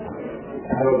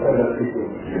أهلا وسهلا فيكم.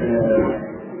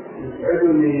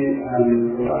 يسعدني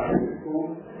أن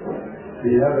أرحبكم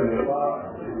في هذا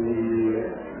اللقاء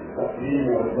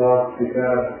لتقديم وإصدار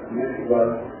كتاب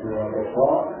محور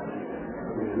الوفاء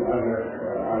للمؤرخ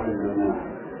عادل مناع.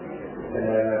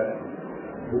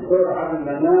 الدكتور عادل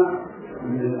مناع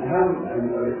من أهم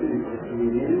المؤرخين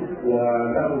الفلسطينيين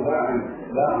وله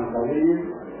باع طويل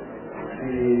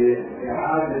في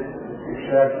إعادة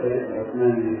استكشاف التاريخ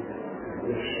العثماني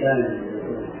الشامي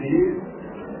الفلسطيني،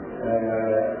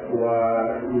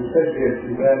 ويسجل في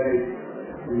ذلك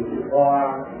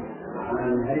انقطاع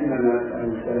عن هيمنة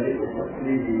التاريخ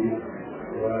التقليدي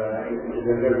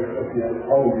وإذا الحكم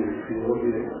القومي في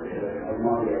رؤية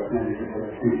الماضي العثماني في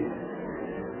فلسطين.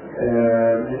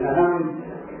 من أهم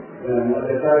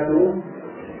مؤلفاته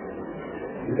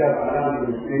كتاب أعلام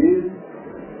فلسطين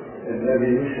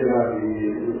الذي نشر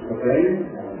بنسختين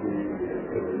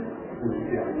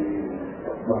يعني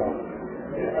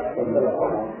أكثر من ثلاث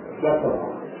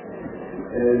طبعات.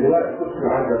 لواء القدس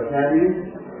العهد الثاني،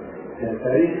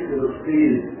 تاريخ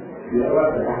فلسطين في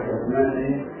أواخر العهد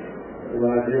العثماني،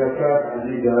 ودراسات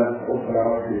عديدة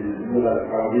أخرى في اللغة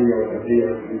العربية والعربية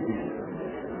والإنجليزية.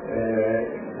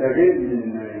 كثير من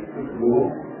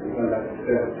كتبه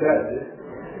السادس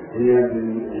هي من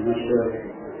نشر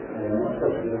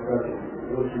مؤسسة الدراسات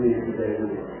الرسمية في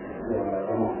بيروت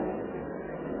ورمضان.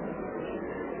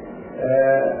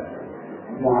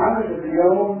 معالجة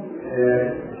اليوم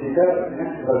كتاب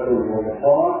محور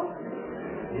الوفاء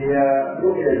هي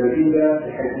رؤية جديدة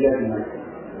لحيثيات المكتب،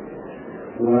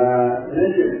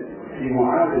 ونجد في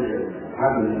معالجة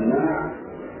عادل مناع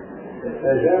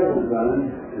تجاوزا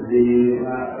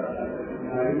لما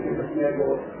يمكن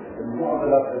تسميته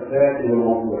المعضلة الذاتي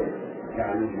والموضوعي.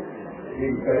 يعني في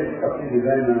التاريخ التقليدي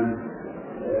دائما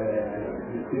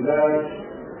ارتباط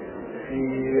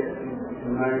في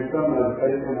ما يسمى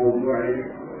بالتاريخ الموضوعي،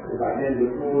 وبعدين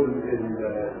دخول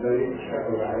التاريخ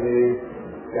الشكل عليه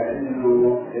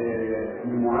كأنه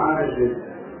معالجة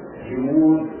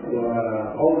جمود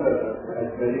وقولة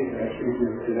التاريخ العشرين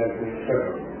من خلال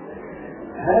الشكل.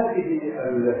 هذه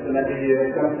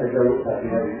الثنائية كم تجاوزها في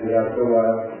هذه الدراسة،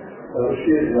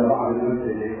 وأشير إلى بعض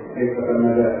الأمثلة كيف تم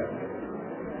ذلك.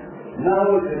 ما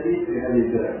هو الجديد في هذه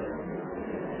الدراسة؟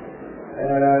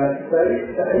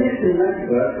 تاريخ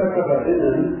المكتبة كتب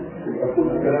إذن تكون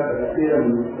الثلاثة الأخيرة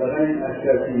من مصدرين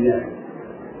أساسيين.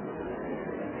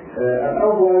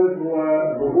 الأول هو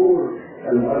ظهور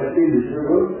المؤرخين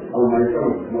الجدد أو ما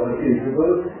يسمى المؤرخين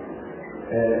الجدد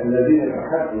الذين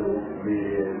تحدثوا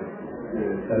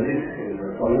بالتاريخ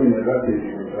القانوني الرسمي في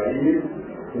إسرائيل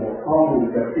وقاموا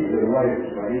بترتيب الرواية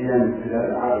الإسرائيلية من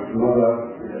خلال إعادة النظر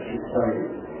إلى الشخصين،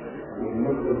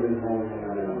 ونذكر منهم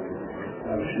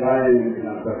شلاين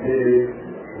نافاكي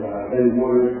وبن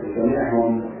موريس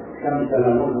جميعهم كم سنة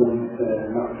مضوا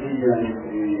نقديا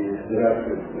في دراسة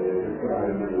الدكتور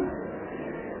عادل مناع.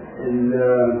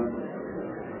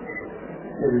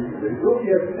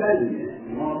 الرؤية الثانية،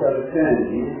 المعطى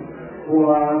الثاني هو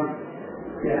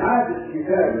إعادة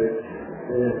كتابة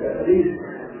تأريخ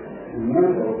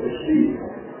المنطقة والتشريف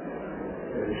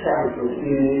الشعب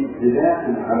الفلسطيني بناء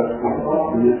على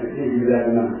استنباط النافذين بلاد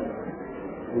المنطقة.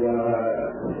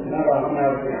 ونرى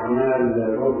هنا في أعمال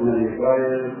روزمان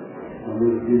إسرائيل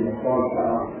ونور الدين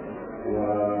مصالحة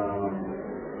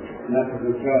ونافذ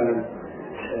إسرائيل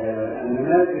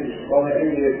النماذج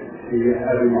طبيعية في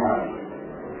هذه المعالجة.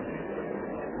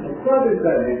 مقابل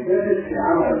ذلك كانت في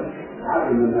عمل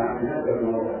عادل مناع في هذا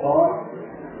الموضوع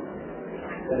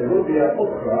رؤية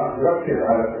أخرى تركز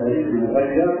على التاريخ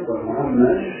المغير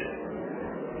والمهمش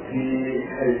في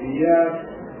حيثيات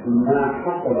ما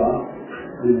حصل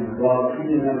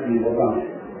للباطنين في وطنه.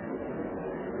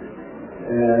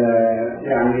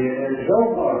 يعني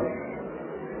الجوهر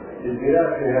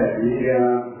الدراسة هذه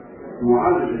هي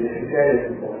معالجة حكاية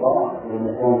الوفاء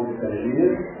والمقاومة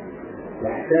التهجير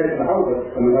وحكاية عودة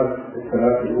السنوات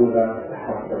الثلاث الأولى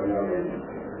حتى اليومين.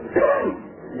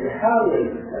 يحاول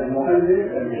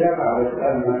المؤلف الإجابة على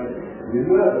سؤال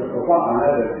لماذا استطاع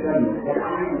هذا الكم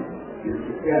الضخم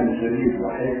للسكان الجديد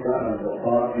وحيث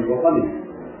البقاء في وطنه،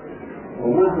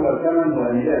 وما هو ثمن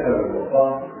وأهمية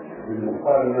الوفاء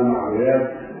بالمقارنة مع رياض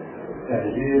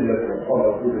التهجير التي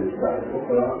وصلها طول المساحة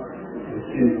الأخرى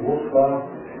فلسطين الوسطى.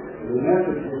 الناس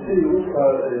في فلسطين الوسطى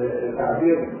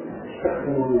تعبير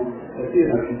استخدموا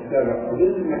كثيرا في السابق،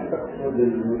 أظن يحتقصد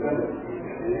المجلد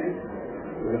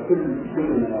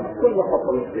كل خط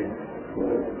فلسطين.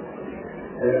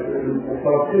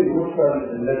 وفلسطين الوسطى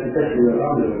التي تشمل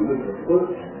الأمر والملك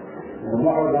القدس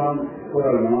ومعظم قرى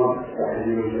المناطق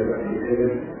الساحلية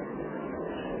والجبلية.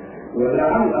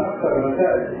 ولعل أكثر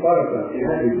مسائل إثارة في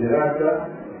هذه الدراسة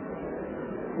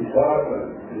إثارة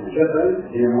الجدل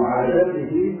هي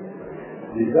معالجته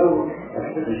لدور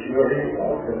الحزب الشيوعي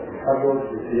وأكثر التحرك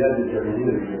بقيادة الجماهير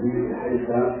الجديدة بحيث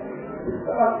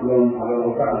التأقلم على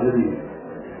الأوضاع الجديدة،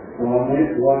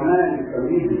 وما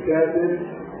يسميه الكاتب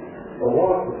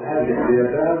تواصل هذه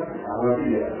القيادات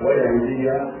عربية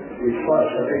ويهودية لإشراء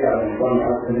الشرعية على النظام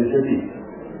العسكري الجديد.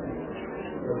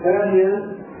 وثانيا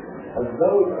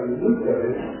الدور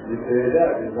المنتبه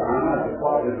لقيادات الزعامات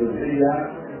القائدة الجزئية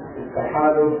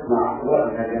التحالف مع قوى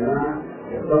الهجمات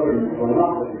والدور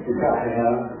المتناقض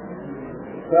بكفاحها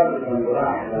سابقا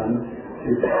ولاحقا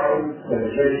في تعاون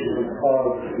الجيش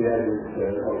الخاص بقيادة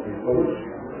القدس.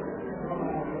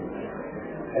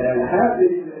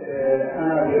 هذه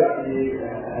أنا برأيي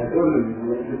هذول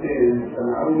المؤسستين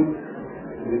سنعود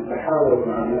للتحاور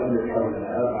مع المؤلف حول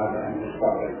على أن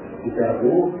يشتغل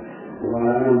كتابه،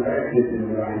 وأنا متأكد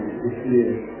أنه راح يصير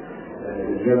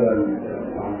جدل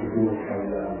مع الجمهور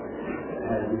حول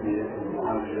هذه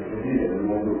المعالجة الجديدة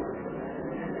للموضوع.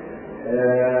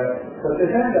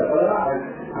 فتشاهد قراءة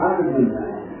عدد من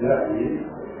رأيي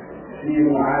في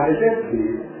معالجته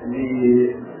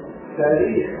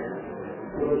لتاريخ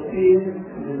فلسطين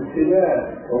من خلال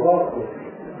تواصل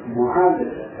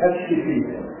معالجة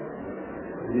الشديدة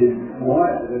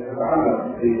للمواد التي تتعلق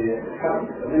بحرب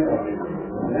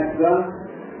النكبة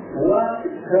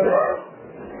وإسكار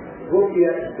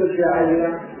رؤية استرجاعية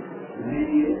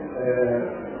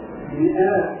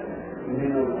لمئات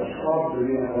من الأشخاص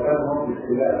الذين قررهم من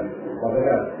خلال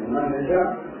القبلات المنهجة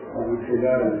ومن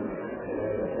خلال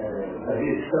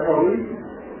التاريخ الشفوي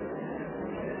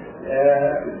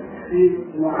في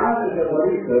معالجة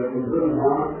طريقة من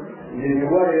ضمنها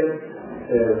لرواية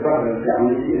بعض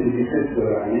التعاملين اللي يسجلوا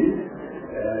يعني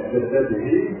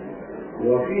جدته،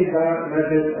 وفيها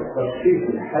نجد التشخيص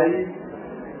الحي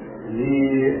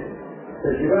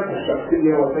لتجربتها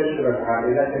الشخصية وتجربة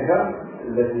عائلتها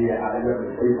التي هي عائلة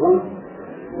أيضا،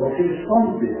 وفي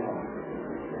صمتها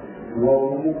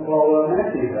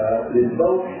ومقاومتها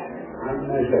للبوح عن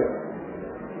ما جرى.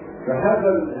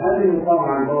 هذه المقاومة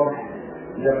عن البوح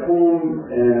يقوم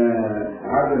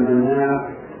عبد المناع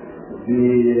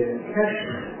بكشف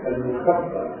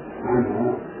المخبر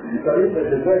عنها بطريقة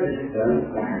جذابة جدا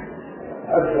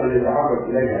أرجو أن يتعرض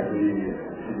إليها في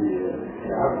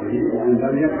عقله، وإن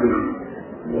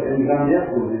لم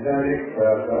يكن لذلك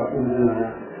فأكون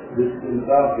أنا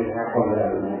باستنطاق حول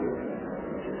هذا الموضوع.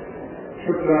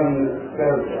 شكرا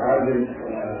أستاذ عادل.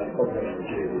 تفضل.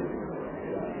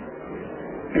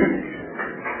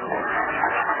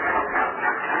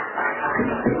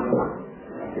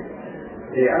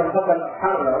 أنا فقط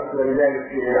أتحرك ولذلك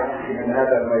أحكي من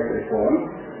هذا الميكروفون.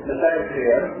 مساء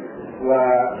الخير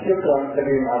وشكرا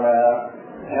كريم على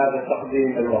هذا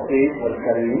التقديم اللطيف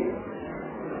والكريم.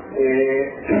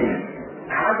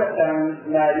 عادة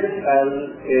ما يسأل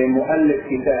مؤلف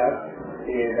كتاب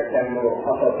إذا كان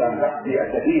خاصة بحثي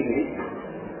أكاديمي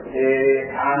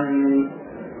عن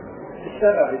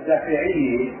السبب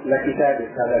الدافعي لكتابة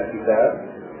هذا الكتاب،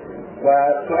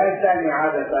 والسؤال الثاني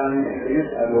عادة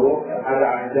يسأله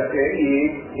عن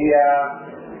الدافعية هي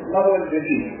ما هو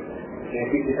الجديد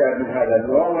في كتاب من هذا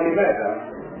النوع ولماذا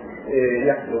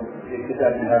يكتب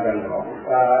كتاب من هذا النوع.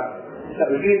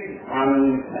 سأجيب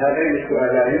عن هذين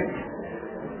السؤالين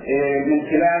من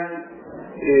خلال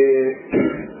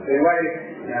رواية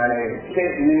يعني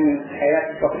شيء من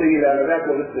حياة الشخصية لذات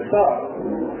والاختصار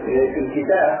في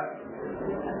الكتاب،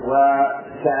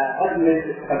 وسأدمج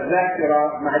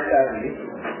الذاكرة مع التاريخ.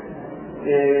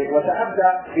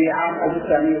 وسأبدأ في عام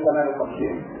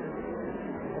 1958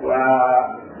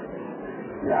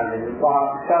 يعني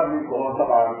كثير منكم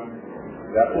طبعا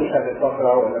يعطوش هذه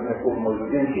الفترة ولم يكونوا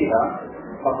موجودين فيها،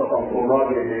 خاصة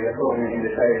طلابي اللي يكونوا من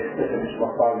الشيء مش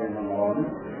بطال من المرض.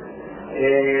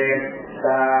 ف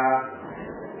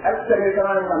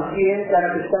 1958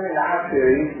 كانت السنة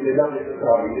العاشرة لدولة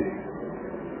إسرائيل،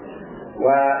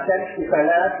 وكان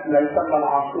احتفالات ما يسمى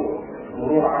العاشور،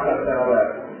 مرور 10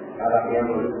 سنوات على قيام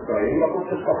دولة إسرائيل، وكنت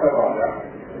في الصف الرابع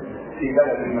في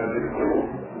بلد المسجد.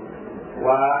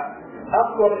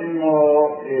 وأذكر إنه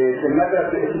في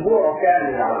المدرسة أسبوع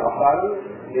كامل على الأقل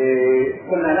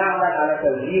كنا نعمل على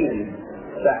تسجيل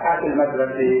ساحات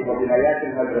المدرسة وبنايات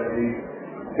المدرسة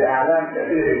بأعلام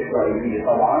كثيرة إسرائيلية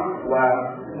طبعا،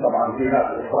 وطبعا في ناس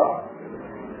أخرى.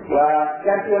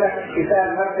 وكان في هناك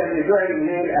احتفال مركزي دعي من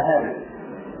الأهالي،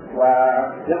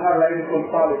 وظهر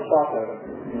لكم طالب شاطر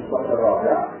من الصف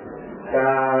الرابع،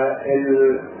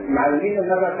 فالمعلمين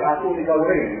المدرسة أعطوني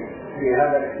دورين في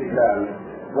هذا الاحتفال.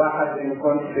 واحد إن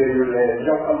كنت في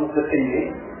الجوقة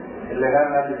الموسيقية اللي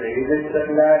غنت بعيد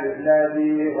الاستقلال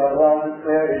الإسلامي والرابط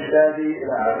الشادي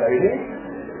إلى آخره،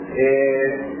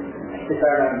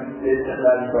 احتفالا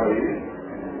لاستقلال إسرائيل.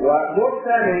 ودور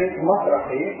ثاني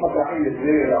مسرحي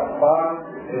لتدريب الأطفال،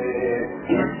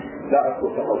 لا أذكر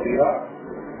تفاصيلها.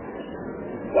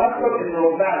 وأذكر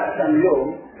إنه بعد كم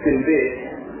يوم في البيت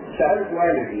سألت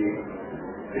والدي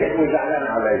كيف زعلان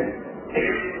علي،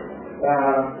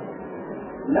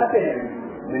 فما فهم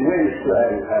من وين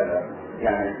السؤال هذا،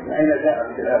 يعني من أين جاء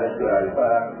مثل هذا السؤال،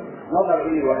 فنظر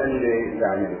إلي وقال لي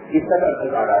يعني كيف سبب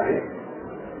أزعل عليه.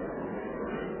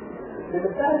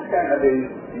 بالفعل كان قبل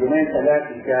يومين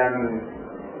ثلاثة كان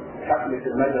حفلة في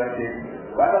المدرسة،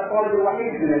 وأنا الطالب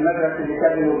الوحيد من المدرسة اللي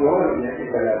كان له ظهور من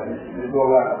الاحتفالات، مش أسبوع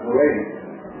واحد أسبوعين.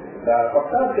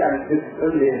 ففكرت يعني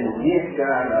تقول لي إنه كيف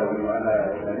كان أو إنه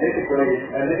أنا غنيت كويس،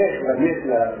 أنا ليش غنيت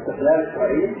لاستقلال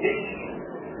إسرائيل؟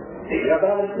 يا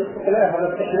ترى مش استقلال،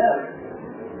 هذا استحلال.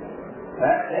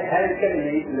 هاي الكلمة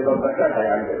اللي بتذكرها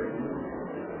يعني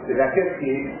في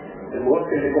ذاكرتي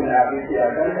الوقت اللي كنا قاعدين فيها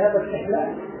كان هذا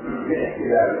استحلال.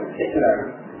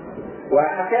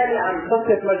 وحكى لي عن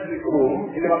قصة مجد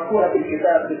كروم اللي مذكورة في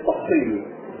الكتاب بالتفصيل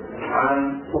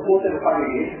عن سقوط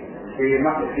القرية في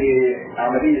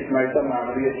عملية ما يسمى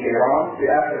عملية حيران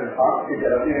في آخر الحرب في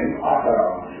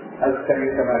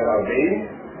 30/10/1948،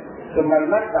 ثم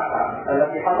المذبحة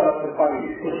التي حصلت في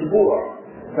القرية أسبوع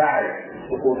بعد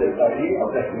سقوط القرية أو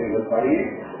تشميل القرية،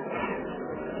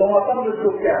 ثم طرد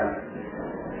السكان.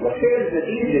 والشيء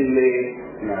الجديد اللي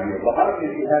يعني ظهرني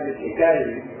في هذه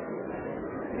الحكاية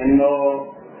انه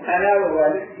انا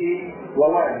ووالدتي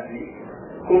ووالدي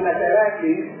كنا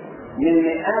ثلاثة من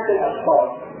مئات الاشخاص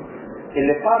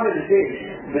اللي قام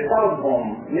الجيش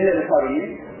بطردهم من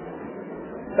القرية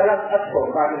 3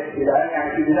 أشهر بعد الاحتلال،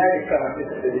 يعني في بداية سنة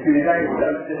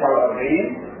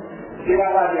 49 إلى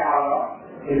غادي عارة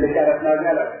اللي كانت ما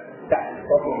زالت تحت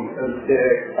حكم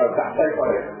أو تحت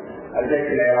سيطرة الجيش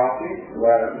العراقي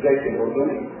والجيش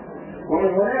الأردني. ومن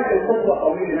هناك القصة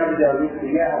طويلة نرجع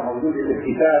إياها موجودة في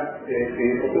الكتاب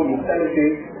في فصول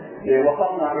مختلفة.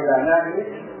 وصلنا إلى نابلس،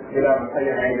 إلى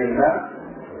مخيم عين الماء،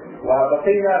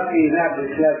 وبقينا في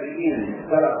نابلس لاجئين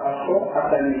 3 أشهر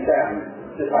حتى نيسان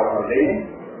 49.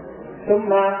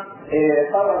 ثم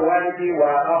قرر والدي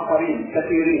وآخرين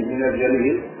كثيرين من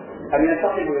الجليل أن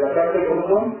ينتقلوا إلى شرق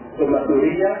الأردن ثم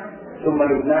سوريا ثم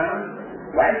لبنان،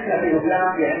 وعشنا في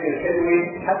لبنان في عين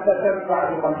الحلوة حتى سنة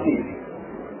 51.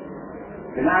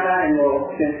 بمعنى انه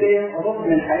 2 ونص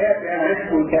من حياتي انا عشت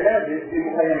كلابس في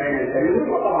مخيم عين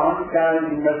الحلوة، وطبعا كان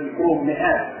مذكورهم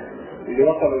مئات اللي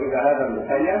وصلوا الى هذا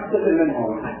المخيم، قسم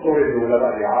منهم طردوا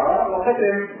لغادي عارة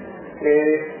وقسم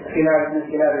من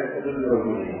خلال الحدود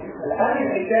الأردنية. الآن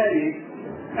الحكاية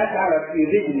أشعرت في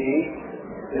ذهني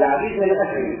العديد من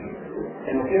الأسئلة،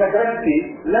 إنه في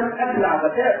مدرستي لم أسمع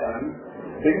بتاتا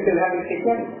بمثل هذه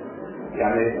الحكاية.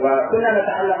 يعني وكنا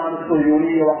نتعلم عن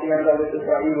الصهيونية وقيام دولة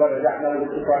إسرائيل ورجعنا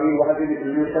لإسرائيل وهزيمة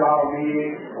الجيوش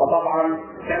العربية، وطبعا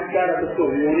كم كانت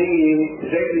الصهيونية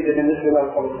جيدة بالنسبة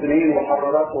للفلسطينيين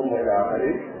وحررتهم وإلى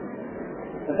آخره.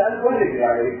 فسألت والدي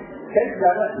يعني كيف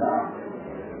لا نسمع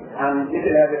عن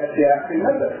مثل هذه الأشياء في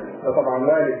المدرسة؟ فطبعا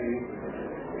والدي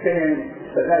فهم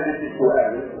سذاجة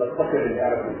السؤال بالطفل اللي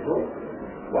عرف السؤال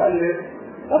وقال لي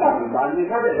طبعا المعلمين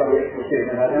ما بيقدروا يحكوا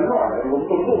شيء من هذا النوع، لأنهم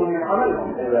طردوهم من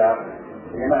عملهم إلى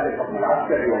جماعة الحكم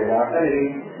العسكري وإلى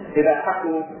آخره إذا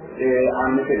حكوا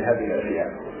عن مثل هذه الأشياء.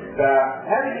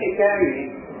 فهذه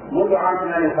الحكاية منذ عام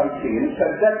 52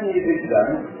 شدتني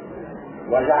جدا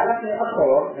وجعلتني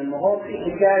أشعر أنه هون في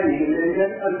حكاية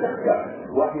يجب أن تحكى،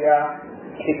 وهي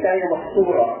حكاية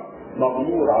محصورة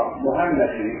مغمورة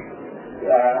مهمشة.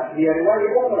 هي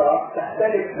رواية أخرى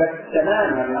تختلف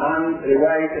تماما عن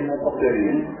رواية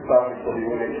المنتصرين صار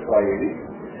الصهيوني الإسرائيلي،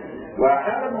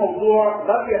 وهذا الموضوع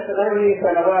قد يشغلني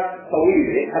سنوات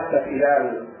طويلة حتى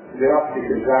خلال دراستي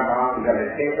في الجامعة في جامعة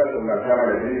حيفا ثم الجامعة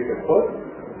الأمريكية في القدس،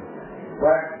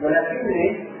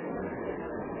 ولكني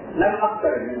لم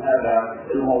أقترب من هذا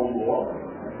الموضوع.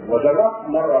 وجربت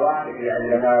مرة واحدة يعني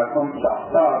لما كنت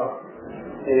أختار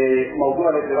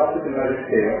موضوع لدراسة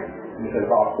الماجستير مثل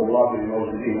بعض الطلاب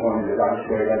الموجودين هون اللي بعد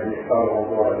شوي لازم يختاروا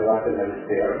موضوع دراسة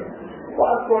الماجستير،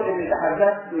 وأذكر إني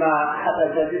تحدثت مع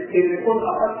حدا جديد اللي كنت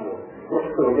أخذته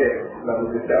رحت بيت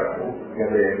لابد تعرفوا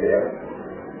قبل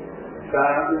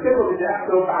فقلت له بدي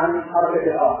أكتب عن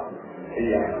حركة الأرض.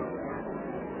 هي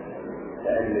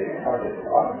قال لي حركة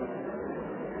الأرض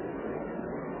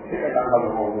كيف عن هذا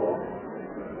الموضوع؟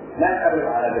 لا أقرب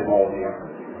على هذه المواضيع،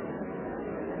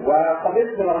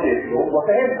 وقبلت نصيحته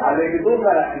وفهمت عليه بدون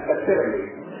ما يفسر لي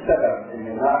السبب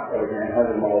اني لا اقترب من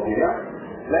هذه المواضيع،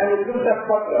 لانه بدون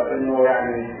افكر انه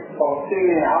يعني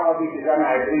فلسطيني عربي في جامعه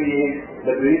عبريه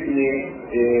بده يبني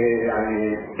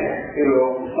يعني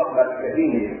له مستقبل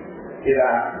اكاديمي اذا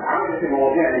عمل في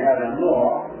مواضيع من هذا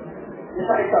النوع مش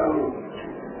حيقبلوه.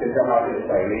 في الجامعة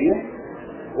الإسرائيلية،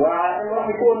 وإنه راح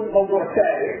يكون موضوع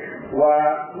شائك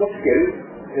ومشكل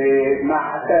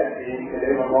مع أساتذة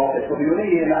العلم المواقع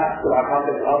الصهيونية لا أحصل على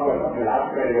الحاضر الأول والحكم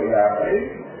العسكري والى آخره،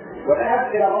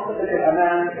 وذهبت إلى منطقة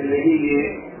الأمان اللي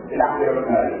هي العهد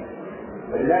العثماني.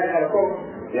 ولذلك أنا كنت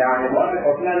يعني مؤلف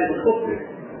عثماني بالصدفة،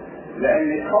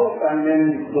 لأني خوفا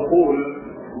من دخول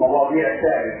مواضيع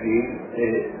ثالثة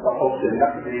كخصوص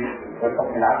النقدي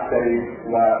والحكم العسكري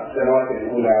والسنوات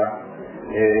الأولى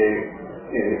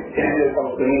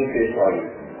الفلسطينيين في إسرائيل.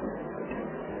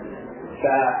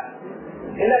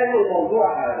 فإلى أن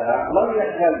الموضوع هذا لم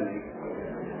يشغلني،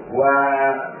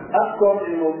 وأذكر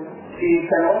أنه في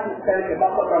سنوات مختلفة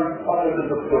خاصة فترة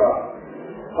الدكتوراه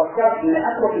فكرت أني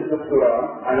أترك الدكتوراه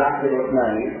عن العهد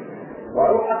العثماني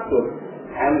وأروح أكتب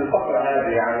عن الفترة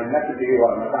هذه عن النكبة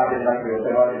ومصاعب النكبة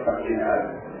وسنوات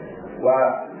ال50,000.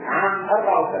 وعام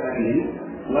 84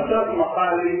 نشرت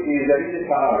مقالي في جريدة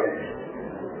معارف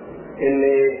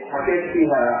اللي حكيت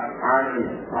فيها عن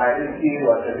عائلتي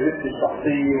وتجربتي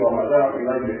الشخصية وما جرى في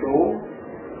مجلسه.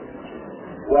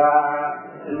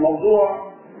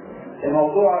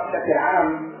 والموضوع بشكل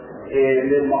عام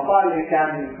للمقال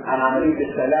كان عن عملية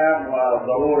السلام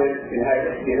وضرورة انهاء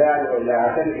الاحتلال والى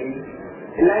اخره،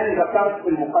 إلا أني ذكرت في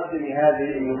المقدمة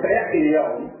هذه أنه سيأتي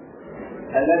اليوم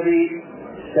الذي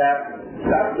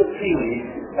سأكتب فيه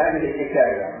هذه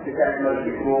الحكاية، حكاية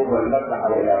مجلس كروب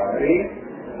والمذبحة والى آخره،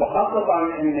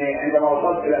 وخاصة أني عندما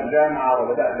وصلت إلى الجامعة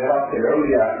وبدأت دراستي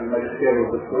العليا في الماجستير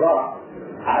والدكتوراه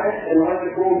عرفت أن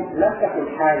مجلس كروب لم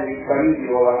تكن حالي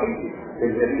فريدي ووحيدي في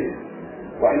الجديد،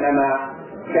 وإنما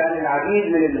كان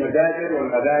العديد من المبادر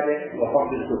والمبادئ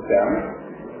وفرض السكان.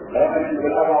 رغم أنه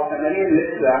بال84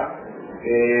 لسه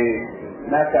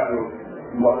ما كانوا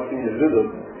مؤرخين الجدد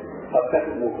قد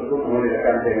كتبوا كتبهم إذا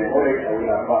كان بين أوريك أو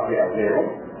إلى أخباري أو غيره،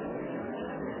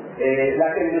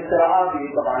 لكن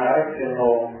باستراحاتي طبعا عرفت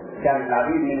أنه كان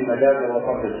العديد من المبادئ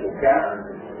وفرض السكان،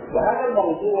 وهذا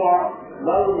الموضوع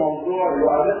ظل موضوع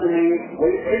يؤرقني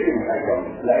ويسعدني أيضا،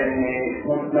 لأني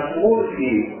كنت مشغول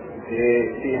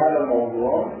في هذا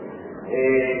الموضوع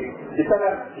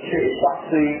بسبب الشيء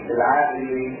الشخصي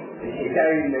العائلي،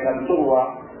 الحكاية اللي لم تروى،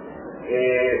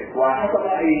 وحسب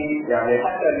رأيي يعني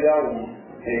حتى اليوم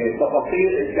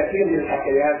تفاصيل الكثير من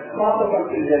الحكايات خاصة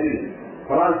في الجليل،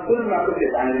 فرأس كل ما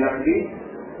كتب عن النقدي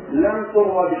لم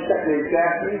تروى بالشكل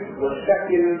الكافي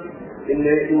والشكل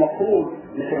اللي المفروض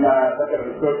مثل ما ذكر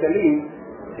الدكتور سليم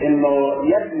انه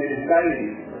يدمج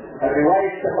بين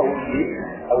الرواية الشفوية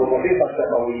او الوثيقة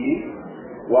الشفوية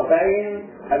وبين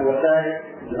الوثائق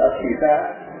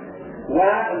الارشيفات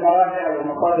والمراجع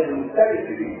والمصادر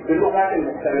المختلفة باللغات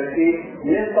المختلفة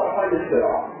من طرفي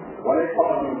الصراع وليس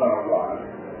فقط من طرف واحد.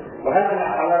 وهذا ما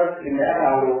حاولت اني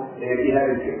افعله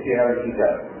في هذا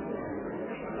الكتاب.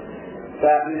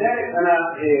 فلذلك انا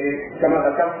كما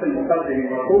ذكرت في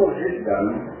المقدمة مشهور جدا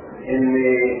ان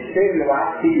الشيء اللي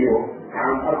وعدت فيه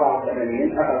عام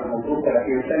 84 اخذ موضوع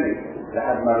 30 سنة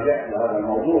لحد ما رجعت لهذا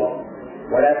الموضوع،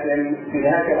 ولكن في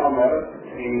نهاية الامر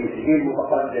في جيل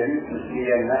متقدم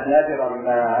نادرا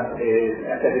ما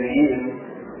الاكاديميين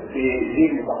في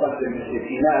جيل متقدم في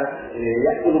الستينات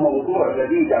يأخذ موضوع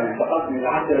جديد عن التقدم من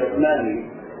العهد العثماني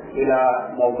الى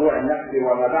موضوع النكبة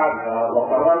وما بعدها،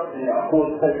 وقررت اني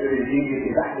اخوض تجربتي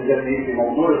في بحث جديد في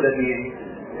موضوع جديد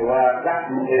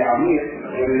وبحث عميق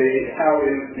اللي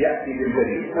يحاول ياتي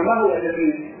بالجديد. فما هو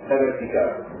جديد هذا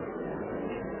الكتاب؟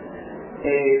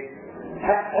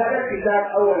 هذا الكتاب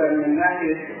اولا من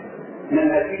ناحيه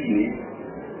منهجيه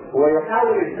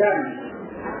ويحاول الدمج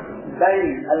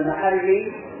بين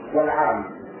المحلي والعام،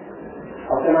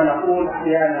 او كما نقول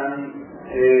احيانا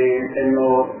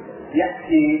انه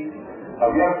يحكي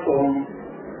او يرسم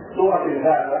صورة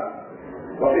الغابة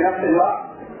وفي نفس الوقت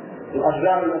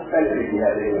الاشجار المختلفة في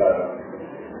هذه الغابة.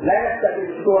 لا يكتفي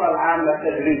بالصورة العامة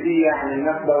التجريدية عن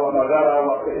النخبة وما جرى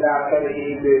والى اخره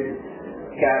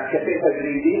كشيء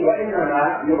تجريدي،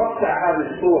 وانما يرفع هذه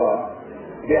الصورة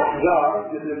باحجار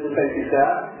مثل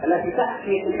المسيسات التي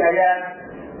تحكي حكايات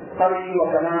قري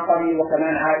وكمان قري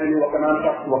وكمان عائلي وكمان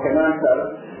شخص وكمان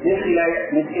فرد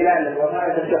من خلال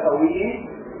الوثائق الشفوية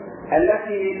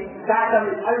التي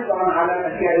تعتمد ايضا على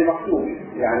الاشياء المكتوبة،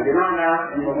 يعني بمعنى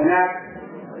انه هناك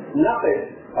نقد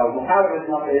او محاولة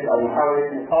نقد او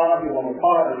محاولة مقاربة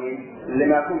ومقاربة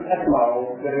لما كنت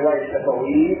اسمعه بالرواية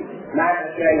الشفوية مع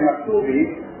الاشياء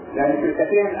المكتوبة، لان في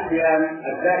الكثير من الاحيان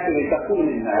الذاكرة تكون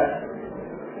الناس،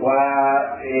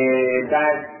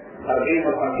 وبعد 40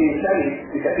 أو 50 سنة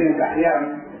في كثير من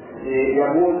الأحيان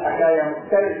يرمون حكاية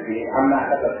مختلفة عما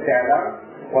حدث فعلا،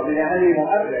 وبما أني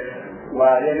مؤرخ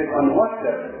ويجب أن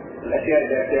نوثق الأشياء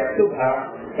التي يكتبها،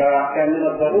 فكان من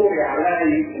الضروري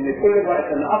علي أن كل وقت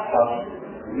أن أفحص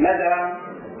مدى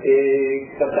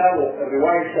تساوق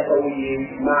الرواية الشفوية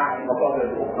مع المصادر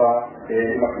الأخرى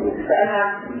المكتوبة.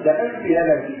 فأنا دخلت في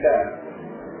هذا الكتاب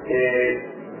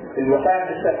الوثائق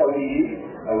الشفوية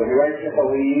أو الرواية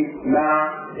الشفوية مع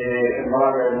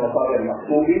المراجع والمصادر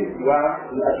المكتوبة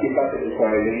والأرشيفات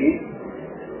الإسرائيلية،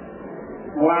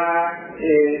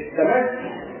 وتمت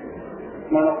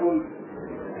ما نقول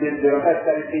بالدراسات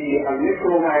التاريخية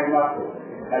الميكرو مع الماكرو،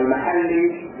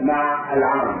 المحلي مع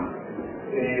العام.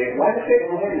 وهذا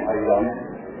شيء مهم أيضا،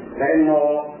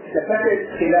 لأنه استفدت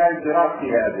خلال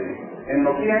دراستي هذه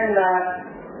إنه في عندنا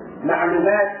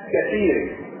معلومات كثيرة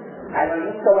على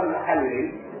المستوى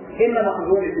المحلي إما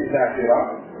مخزونة في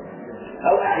الذاكرة،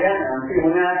 أو أحيانا في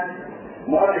هناك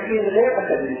مؤرخين غير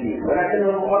أكاديميين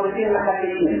ولكنهم مؤرخين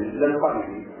محليين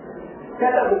للقضية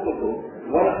كتبوا كتب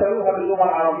ونشروها باللغة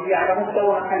العربية على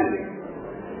مستوى محلي.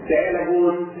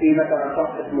 تعلمون في مثلا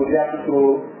شخص اسمه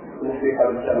جاكسرو توفي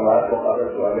قبل سنوات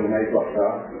وقابلته قبل ما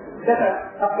يتوفى، كتب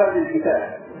أكثر من كتاب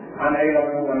عن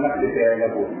عيلمون والنقل في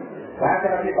عيلمون،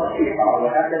 وهكذا في تصحيحها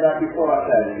وهكذا في صورة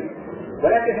ثانية.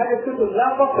 ولكن هذه الكتب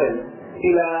لا تصل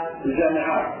إلى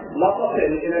الجامعات، لا تصل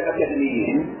إلى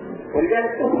الأكاديميين،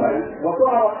 ولذلك تهمل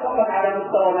وتعرض فقط على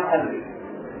مستوى محلي.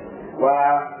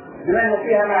 وبما أنه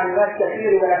فيها معلومات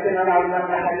كثيرة ولكنها معلومات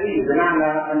محلية،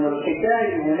 بمعنى أن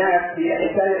الحكاية هناك هي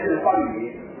حكاية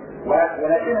القلب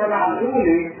ولكنها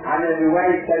معزولة عن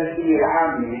الرواية التاريخية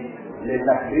العامة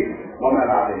للنقل وما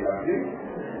بعد النقل.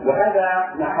 وهذا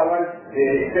ما حاولت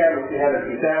فعله في هذا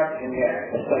الكتاب، اني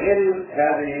استغل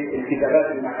هذه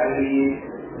الكتابات المحليه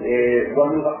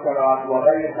والمذكرات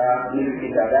وغيرها من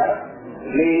الكتابات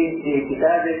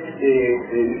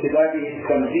لكتابه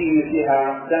تمزيج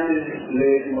فيها دمج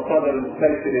للمصادر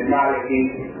المختلفه للمعرفه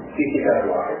في كتاب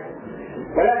واحد.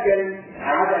 ولكن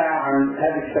عدا عن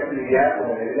هذه الشكليات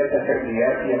وهذه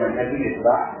الشكليات هي منهجيه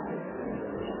البحث.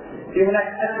 في هناك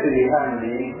أسئلة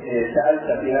هامة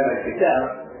سألت في هذا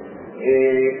الكتاب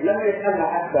لم يسألها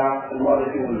حتى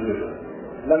المؤرخين الجدد،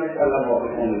 لم يسألها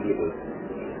المؤرخون الجدد.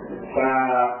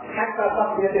 فحتى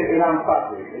تصفية الإمام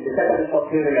قاسم اللي كتب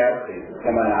التطهير العرقي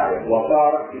كما نعرف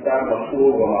وصار كتاب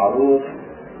مشهور ومعروف،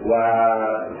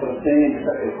 والفلسطينيين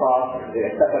بشكل خاص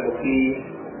احتفلوا فيه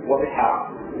وبحق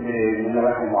من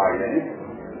نواحي معينة،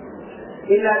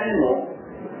 إلا أنه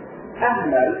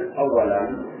أهمل أولا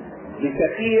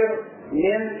بكثير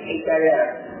من حكايات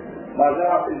ما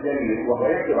جرى في الجليل وهو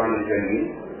يكتب عن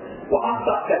الجليل،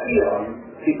 وأخطأ كثيرا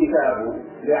في كتابه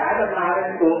لعدم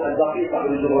معرفته الدقيقة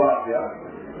بالجغرافيا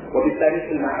وبالتاريخ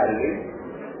المحلي،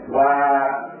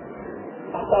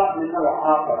 وأخطأ من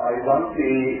نوع آخر أيضا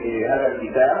في هذا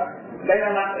الكتاب.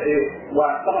 بينما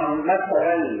وطبعا ما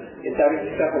استغل التاريخ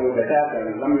الشفوي بتاتا،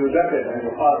 لم يجرد أن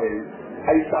يقابل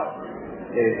أي شخص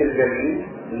في الجليل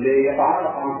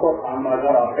ليتعرف عن ما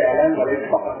جرى فعلا وليس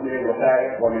فقط من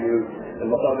الوثائق ومن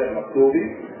المصادر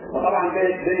المكتوبة. وطبعا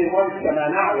بيني مويس كما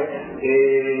نعرف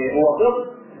هو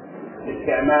ضد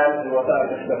استعمال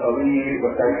الوثائق الشفوية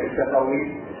والتاريخ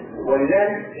الشفوي،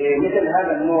 ولذلك مثل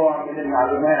هذا النوع من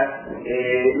المعلومات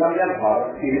لم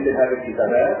يظهر في مثل هذه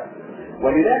الكتابات.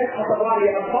 ولذلك حسب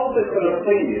رأيي الصوت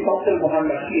الفلسطيني، صوت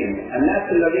المهمشين،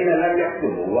 الناس الذين لم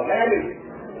يكتبوا وغالب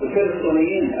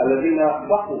الفلسطينيين الذين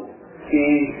بقوا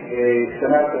في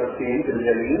شمال فلسطين في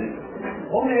الجليل،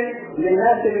 هم من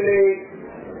الناس اللي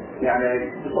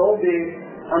يعني بصعوبة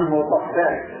أنه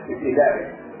صفات ابتدائي،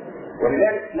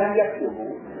 ولذلك لم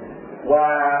يكتبوا.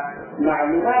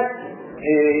 ومعلومات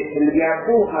اللي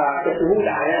بيعرفوها كشهود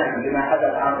عيان لما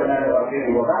حدث عام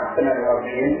 48 وبعد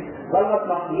 48 ظلت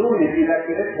مخزونة في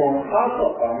ذاكرتهم،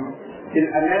 خاصة في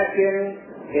الأماكن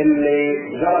اللي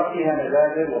جرت فيها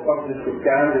مجازر وفقد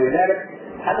السكان، ولذلك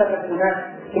حدثت هناك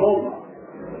تروما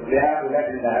لهؤلاء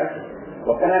الناس.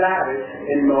 وكنا نعرف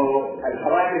انه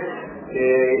الحوادث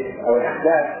او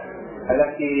الاحداث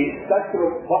التي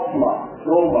تترك بصمه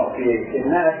تروما في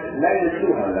الناس لا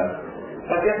ينسوها الناس،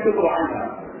 قد يسكتوا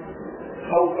عنها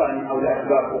خوفا او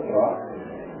لاسباب اخرى،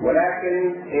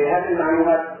 ولكن هذه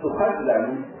المعلومات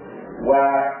تخزن،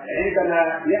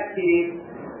 وعندما ياتي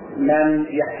من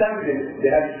يهتم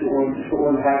بهذه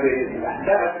الشؤون هذه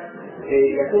الاحداث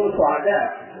يكون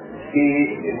سعداء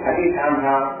في الحديث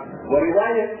عنها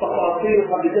وروايه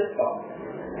تفاصيلها بدقه.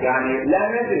 يعني لا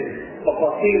نجد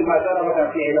تفاصيل ما جرى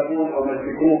مثلا في علبون او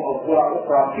مسجون او قرى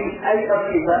اخرى في اي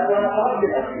ارشيفات، وانا قرات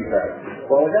بالارشيفات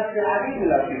ووجدت العديد من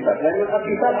الارشيفات، لان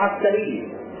الارشيفات عسكريه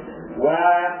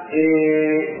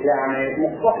ويعني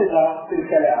مختصره في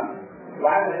الكلام،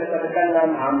 وعادة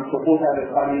تتكلم عن سقوط هذا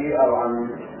القرية او عن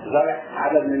جرح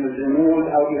عدد من الجنود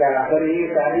او الى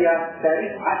اخره، فهي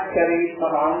تاريخ عسكري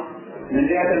طبعا من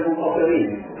جهة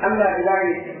المنتصرين. اما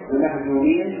رواية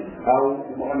المهزومين او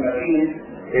المؤمرين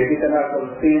بتنازل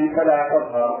فلسطين فلا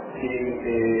تظهر في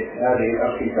هذه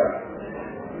الارشيفات.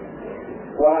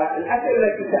 والاسئله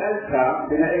التي سالتها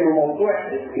بما انه موضوع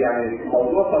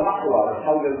موضوع تمحور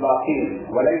حول الباقين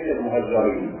وليس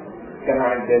المهجرين كما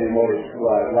عند داني موريس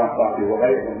والوانفاقي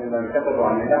وغيرهم ممن كتبوا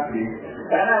عن النفي،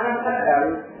 فانا لم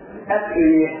اسال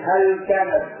اسئله هل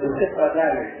كانت الخطه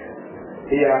ذلك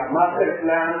هي ماستر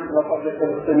بلان لصد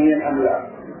الفلسطينيين ام لا؟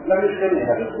 لم يشغلني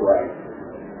هذا السؤال.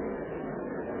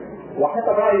 وحتى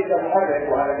رايي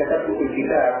كمؤرخ وانا كتبت في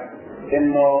الكتاب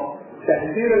انه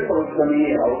تهجير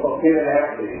الفلسطينيين او التطهير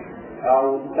العرقي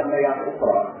او مسميات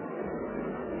اخرى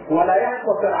ولا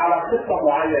يقتصر على خطه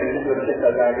معينه مثل الخطه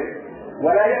ذلك،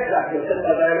 ولا يبدا في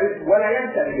الخطه ذلك، ولا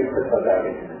ينتهي بالخطه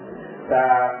ذلك.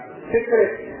 ففكره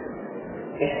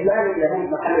احلال اليهود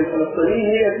محل الفلسطينيين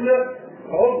هي جزء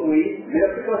عضوي من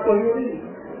الفكره الصهيونيه.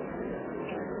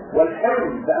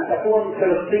 والحلم بان تكون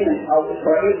فلسطين او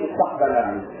اسرائيل مستقبلا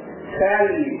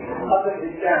خالي قدر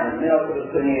الانسان من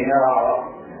الفلسطينيين العرب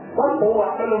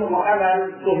هو حلم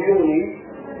وامل صهيوني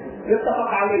يتفق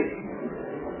عليه.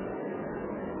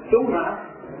 ثم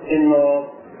انه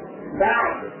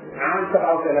بعد عام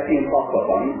 37 خاصة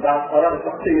بعد قرار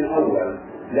التقسيم الاول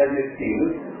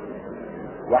لفلسطين،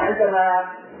 وعندما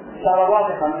صار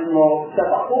واضحا انه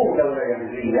ستقوم دولة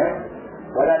يهودية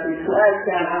ولكن السؤال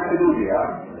كان عن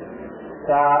حدودها،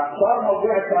 فصار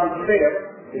موضوع الترانسفير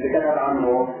اللي كتب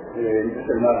عنه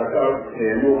مثل ما ذكرت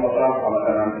نور مطرفة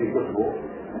مثلا في كتبه،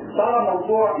 صار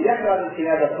موضوع يكره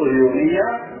القيادة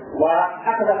الصهيونية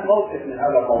واخذت موقف من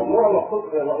هذا الموضوع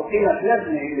واقيمت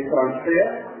لجنة للترانسفير،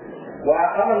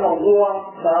 وهذا الموضوع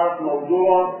صار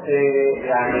موضوع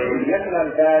يكره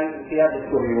البال القيادة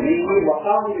الصهيونية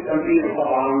وقاموا بتنفيذه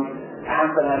طبعا عام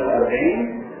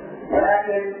 48،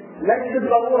 ولكن ليس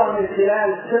بالضروره من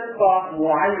خلال خطه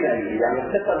معينه،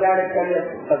 الخطه ذلك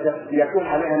قد يكون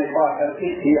عليها نقاش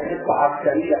هي خطه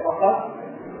عسكريه فقط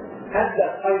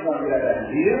ادت ايضا الى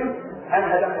تهجير،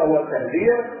 انا هدفها هو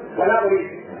التهجير ولا اريد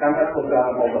ان ادخل في هذا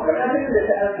الموضوع. فالامر اللي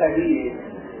سالت لي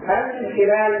هل من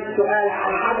خلال السؤال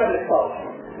عن عدم الصرف،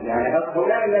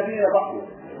 هؤلاء الذين بقوا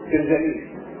في الجليل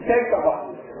كيف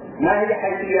بقوا؟ ما هي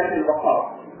حيثيات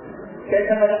البقاء؟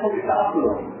 كيف ندخل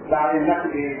بالتأقلم بعد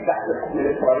النقل تحت الحكم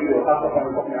الإسرائيلي وخاصة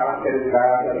الحكم العسكري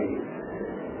العسكري؟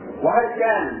 وهل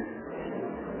كان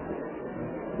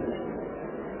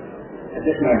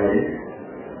اسمع لي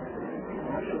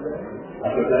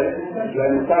 10 دقائق؟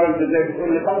 لأن صار الجزائر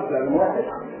بتقول لي خلص لأنه واحد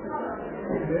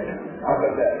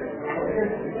 10 دقائق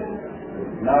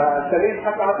ما سليم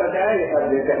حتى 10 دقائق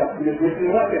مش في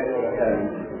الوقت ولا ثاني.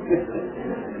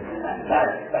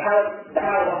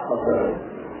 تعال أختصر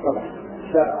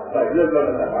طيب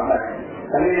لازم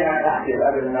خليني احكي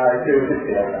قبل ما يصير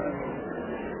مشكله.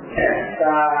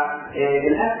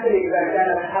 فالاسئله اذا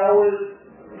كانت حول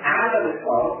عدم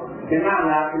الصرف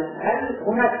بمعنى هل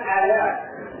هناك آلات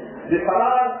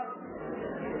بقرار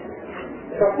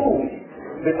حكومي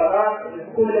بقرار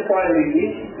الحكومه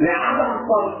الاسرائيليه لعدم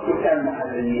صرف سكان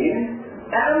محليين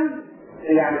ام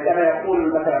كما يقول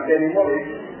مثلا داني موريس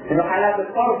انه حالات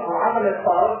الصرف او عدم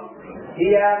الصرف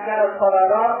هي كانت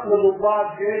قرارات لضباط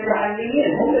جيش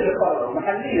محليين هم اللي قرروا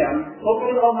محليا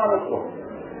نطلب او ما نطلب.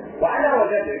 وانا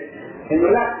وجدت انه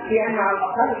لا في عندنا على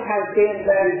الاقل حالتين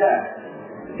باردات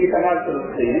في شمال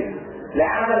فلسطين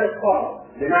لعدم الصرف،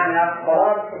 بمعنى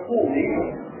قرار حكومي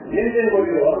من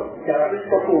بن-غوريون كرئيس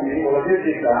حكومي ووزير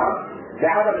الدفاع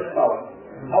لعدم الصرف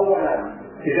اولا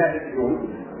تجاه الجنود.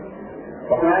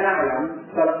 وكما نعلم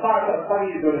 13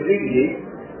 قرية جورجية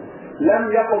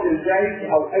لم يقم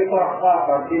الجيش او اي طرف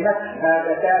اخر بمسحها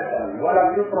بتاتا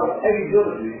ولم يفرض اي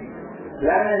جرم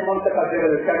لا من منطقه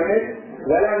جبل الكرمل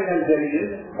ولا من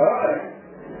الجليل، رغم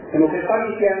انه في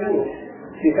قريه كيانوش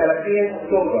في 30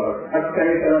 اكتوبر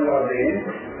 1948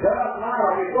 جرت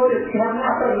معركه بكل اسمها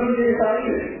معركه جندي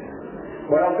اسرائيلي،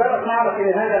 ولو جرت معركه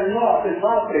لهذا النوع في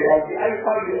الناصري او في اي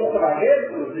قريه اخرى غير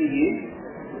فلسطينيه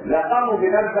لقاموا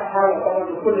بنزعها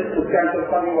وطردوا كل السكان في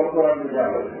القريه والقرى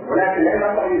المجاوره، ولكن لان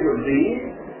قريه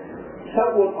جورجي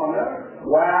سووا الامر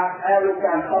وقالوا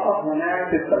كان خطا هناك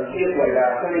في التنسيق والى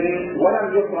اخره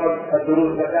ولم يفرض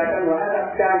الدروس بتاتا،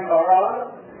 وهذا كان قرار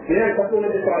من الحكومه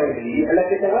الاسرائيليه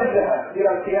التي توجهت الى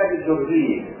القياده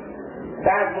الجورجيه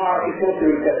بعد معركه توسي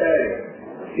والكتائب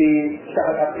في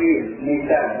شهر ابريل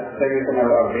نيسان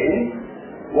 48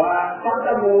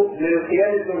 وقدموا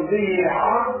للقياده الجورجيه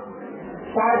عرض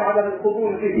صعب عدم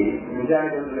القبول به من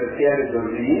جانب القيادة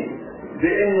الجورجية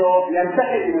بأنه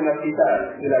ينسحب من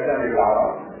القتال إلى جانب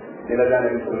العرب إلى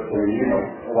جانب الفلسطينيين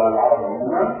والعرب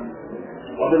عموما،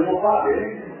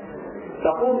 وبالمقابل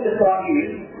تقوم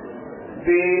إسرائيل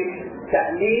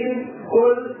بتأمين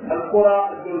كل القرى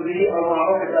الدرزية أو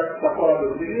معروفة كقرى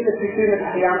درزية، بس في كثير من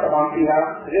الأحيان طبعا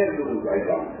فيها غير درز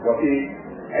أيضا، وفي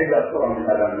عدة قرى من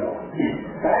هذا النوع.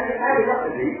 فهذه الحالة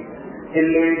الوحيدة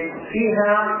اللي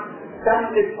فيها تم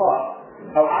إسقاط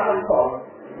أو عدم صرف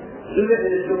جزء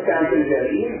من السكان في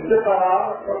الجليل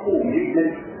بقرار حكومي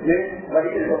من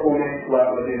رئيس الحكومة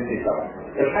ووزير التجارة.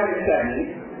 الحالة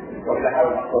الثانية وإذا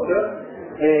حاول أختصر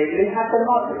اللي حتى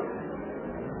المصري.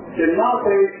 في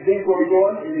المصري بن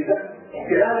غوريون اللي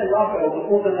خلال المصري أو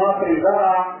سقوط المصري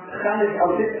زرع 5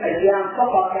 أو 6 أيام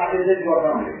فقط بعد الليل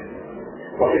والرمل.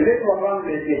 وفي الليل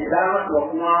والرمل في 11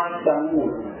 و12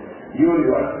 تموز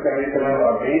يوليو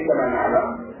 1948 كما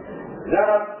نعلم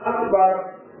جرت أكبر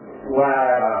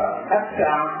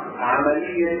وأبشع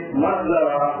عملية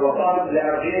مجزرة وصلت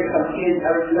ل40-50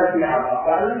 ألف نسمة على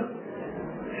الأقل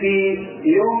في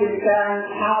يوم كان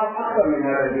حار أكثر من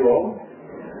هذا اليوم.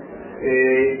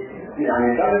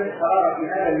 يعني درجة الحرارة في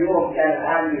هذا اليوم كانت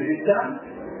عالية جدا،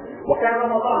 وكان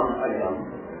رمضان أيضا،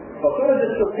 فخرج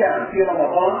السكان في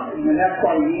رمضان الناس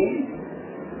صايمين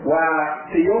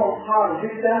وفي يوم حار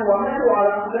جدا ومشوا على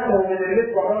أقدامهم من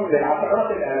الليل والرمل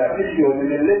عشرات الآلاف، مشوا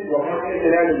من الليل والرمل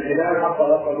خلال الجبال حتى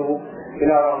وصلوا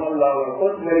إلى رام الله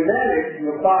والقدس. ولذلك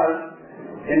يقال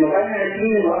إنه بين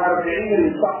 20 و40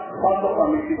 خاصة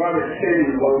من كبار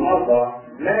السن والمرضى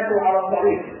ماتوا على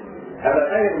الطريق. هذا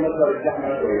غير مصدر الزحمة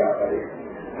إلى الطريق.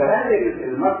 فهذه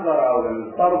المصدر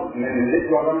والطرد من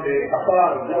الليل والرمل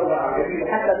أثار جوهرة كثيرة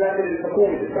حتى داخل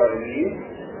الحكومة الإسرائيلية.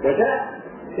 وجاء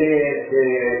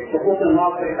سقوط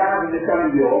المصري بعد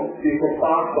كم يوم في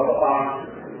 16-17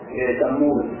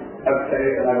 تموز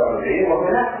 1948،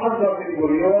 وهناك أصدر بن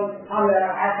غوريون أمر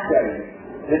عسكري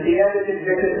لقيادة الجيش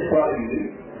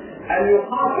الإسرائيلي أن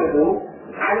يحافظوا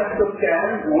على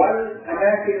السكان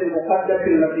والأماكن المقدسة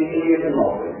المسيحية في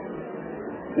الموضوع.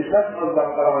 مش بس أصدر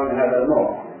قرار من هذا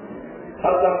النوع،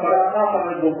 أصدر قرار آخر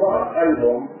للضباط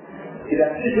أيضا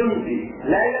إذا في جندي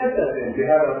لا يلتزم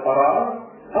بهذا القرار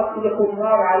أطلقوا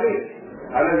النار عليه،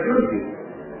 على الجندي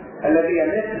الذي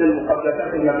يمس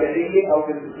بالمقدسات المسيحية أو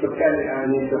بالسكان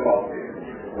الآمنين في مصر.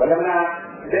 ولما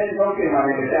كان ممكن عن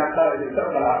الإنسان خارج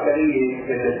الشرطة العسكرية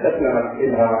اللي استسلمت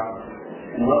إلها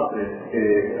الناصري في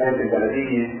آية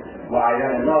البلدية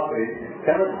وأعيان الناصري،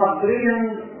 كانوا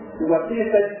محضرين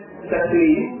وثيقة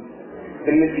تسليم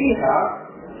اللي فيها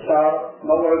صار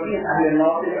موعدين أهل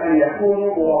الناصري أن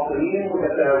يكونوا مواطنين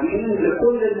متساويين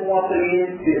لكل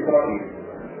المواطنين في إسرائيل.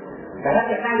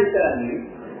 فهذه حالة ثانية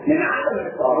من عدم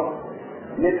الصرف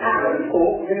من أعلى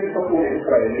الفوق من الحكومة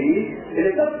الإسرائيلية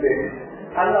اللي تثبت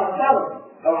أن الصرف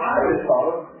أو عدم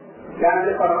الصرف كان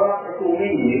بقرارات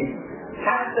حكومية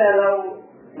حتى لو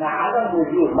مع عدم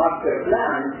وجود ماستر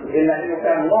بلان، إلا أنه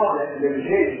كان واضح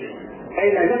للجيش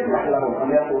أين يسمح لهم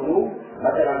أن يخوضوا.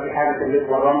 مثلا في حالة الليل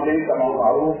والرمل كما هو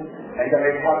معروف عندما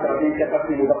يتحقق فيه كتب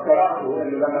في مذكراته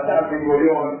انه لما سال بن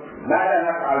غوريون ماذا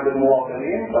نفعل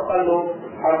بالمواطنين فقال له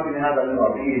حرف من هذا النوع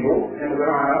بايده انه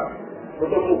بمعنى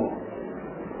تطردوهم.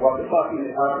 واتصال من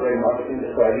الاخر المؤسسين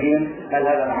الاسرائيليين هل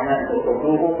هذا معناه ان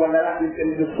تطردوهم ولا لا؟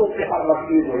 يمكن بالصدق يحرك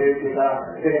ايده هيك اذا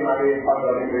فهم عليه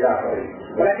الحرب الى اخره.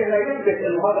 ولكن لا يثبت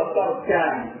ان هذا الطرد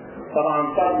كان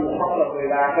طبعا طرد مخطط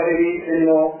الى اخره،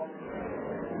 انه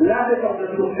لا بفضل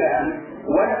السكان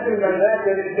ولا في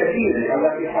المجازر الكثيرة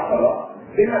التي حصلت،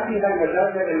 بما فيها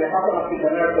المجازر اللي حصلت في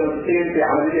شمال فلسطين في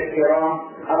عملية حرام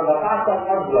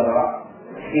 14 مجزرة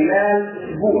خلال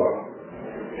أسبوع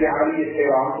في عملية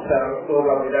حرام شهر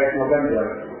أكتوبر بداية نوفمبر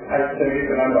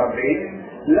 1948.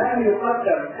 لم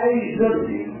يقدم أي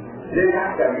جندي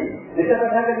للمحكمة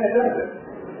بسبب هذه المجازر،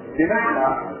 بمعنى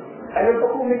أن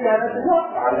الحكومة كانت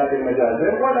توقع على هذه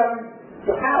المجازر ولم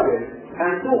تحاول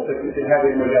أن توقف مثل هذه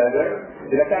المجازر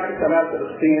إذا كانت في شمال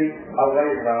فلسطين أو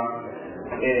غيرها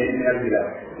من البلاد.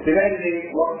 بما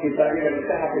أني وقتي تقريبا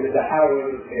انتهى اللي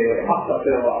بحاول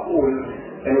أختصر وأقول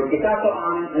أن الكتاب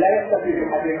طبعا لا يكتفي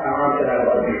بالحديث عن عام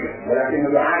 43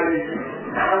 ولكنه يعالج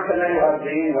عام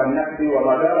 48 والنكسي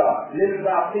وما جرى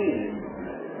للباقين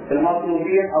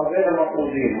المطلوبين أو غير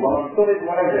المطلوبين ومفترض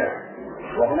مرجع.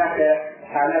 وهناك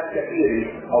حالات كثيرة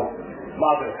أو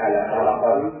بعض الحالات على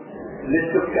الأقل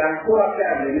للسكان قرى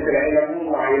كاملة مثل عيلمون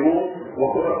وعيمون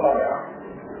وقرى قرية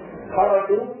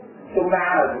خرجوا ثم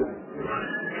عادوا.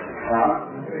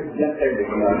 لن تجد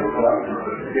كمان أخرى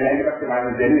بما أني بكتب عن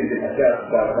الجميل بالأساس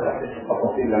فتحت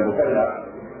التفاصيل للمكلف.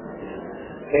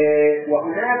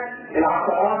 وهناك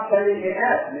العشرات بل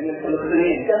المئات من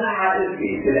الفلسطينيين كما عادت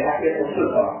فيه اللي حكيت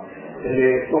قصتها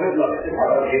اللي صهدنا في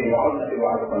 49 وعدنا في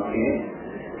 51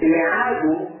 اللي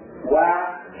عادوا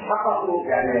وحققوا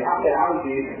يعني حق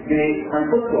العودة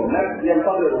بأنفسهم، لم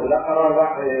ينتظروا لا قرار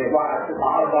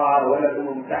 9/4 ولا الأمم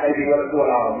المتحدة ولا الدول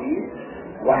العربية.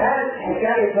 وهذه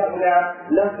حكاية هؤلاء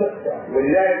لم تحكى،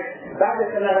 ولذلك بعد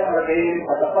سنة 40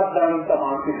 أتقدم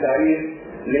طبعا في التاريخ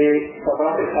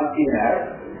لفترات الخمسينات،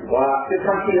 وفي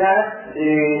الخمسينات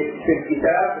في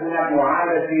الكتاب هناك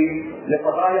معالجة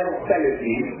لقضايا مختلفة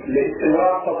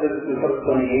لاستمرار فضل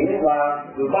الفلسطينيين،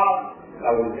 والبعض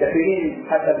أو الكثيرين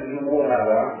حتى الجمهور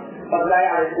هذا قد لا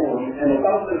يعرفون أن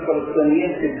فضل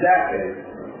الفلسطينيين في الداخل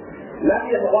لم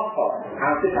يتوقف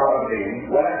عام 49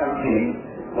 ولا 50،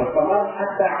 واستمر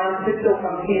حتى عام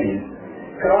 56.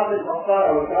 كراد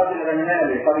البطار وكراد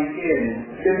الغنالي قريتين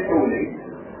في الحولي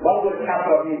برضو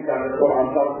الاتحاد الربيع كان يذكر عن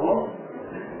طرفهم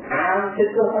عام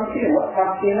 56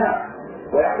 والخمسينات،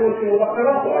 ويقول في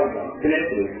مذكراته ايضا في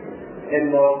العشرين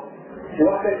انه في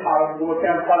وقت الحرب هو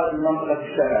كان قائد منطقه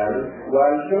الشمال،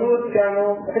 والجنود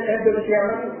كانوا ما فيش عندهم شيء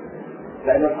يعملوا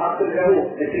لانه الحرب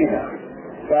الجنوب في سيناء،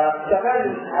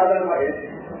 فاستغل هذا الوقت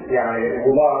يعني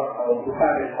غبار او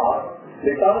دخان الحرب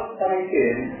لطرد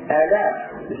قريتين آلاف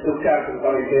السكان في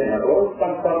القريتين هذول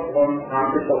تم طردهم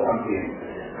عام 56.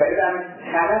 فإذا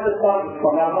حالات الطرد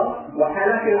استمرت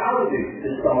وحالات العودة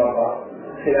استمرت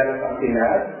خلال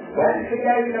الخمسينات، وهذه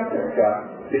الحكاية لم تحكى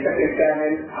بشكل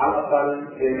كامل على الأقل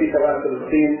في شمال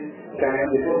فلسطين. كان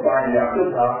عندي فرصة أن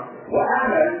يأخذها،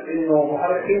 وآمل إنه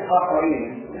محركين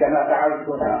آخرين كما فعلت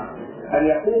هنا أن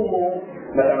يقوموا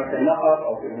مثلا في النقب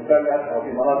أو في المثلث أو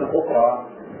في مناطق أخرى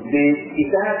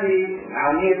بكتابة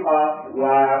عميقة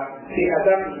وفيها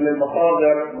دمج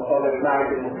للمصادر، مصادر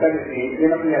المعرفة المختلفة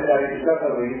بما فيها التاريخ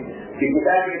البشري، في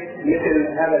كتابة مثل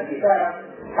هذا الكتاب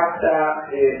حتى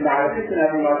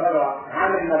معرفتنا بما جرى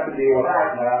عن النكبة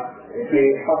وبعدها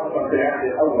في خاصة في العهد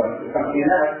الأول في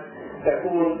الخمسينات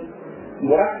تكون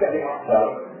مركبة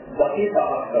أكثر،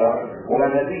 دقيقة أكثر،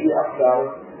 ومنهجية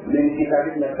أكثر من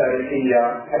كتابتنا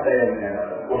التاريخية حتى يومنا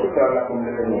هذا. وشكرا لكم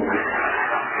للحضور.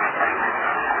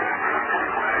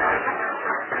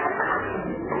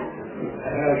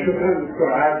 شكرا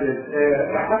دكتور عادل.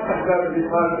 حتى احضر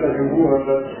الاتصال كجمهور،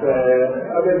 بس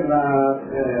قبل ما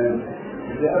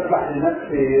بدي اطرح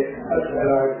لنفسي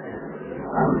اسالك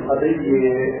عن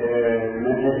قضيه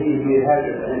منهجيه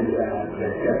هاجت عندي انا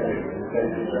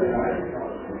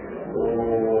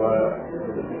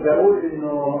وبقول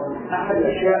انه احد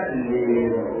الاشياء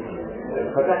اللي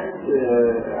فتحت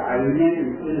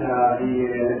عينين مثلها هي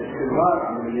استمرار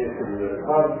عمليه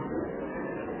الطرد،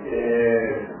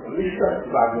 مش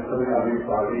بس بعد القرن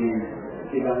العظيم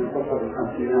إلى منتصف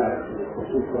الخمسينات،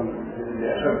 خصوصا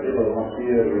اللي أشرت إلى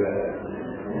مصير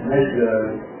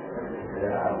نجد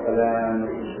عبدالسلام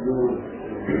وأسلوب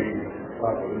في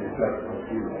فترة النساء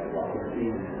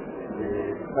 54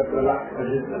 فترة لاحقة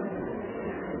جدا.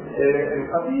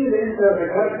 القضية اللي أنت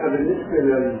ذكرتها بالنسبة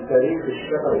للتاريخ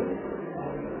الشرعي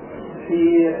في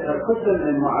القسم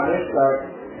من معالجتك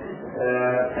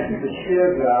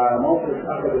بتشير موقف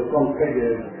أخذ توم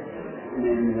كيجر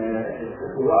من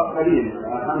وآخرين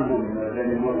أهمهم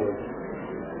لاني مرة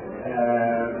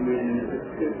من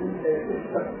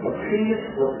تشخيص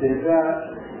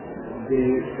واستهزاء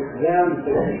باستخدام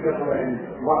تاريخ الشرع عند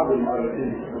بعض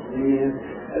المؤرخين المسلمين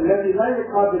الذي لا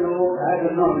يقابل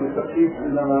هذا النوع من التشخيص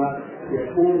عندما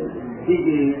يكون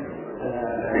به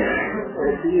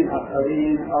روسيين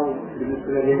آخرين أو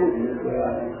بالنسبة لليهود بالنسبة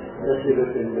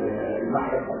لرسالة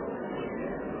المحرقة.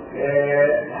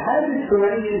 هذه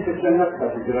الثنائية أنت تجنبتها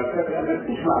في دراستك لأنك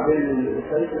تجمع بين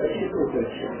التاريخ الأشياء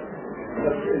والتاريخ.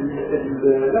 بس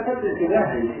لفت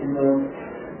انتباهي إنه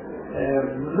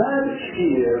ما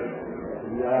بتشير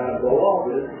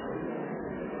لضوابط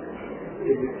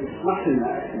اللي بتسمح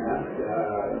لنا إحنا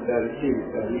كدارسين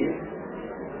التاريخ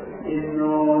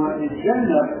إنه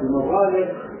نتجنب المغالط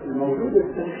الموجودة في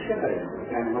التاريخ الشرعي.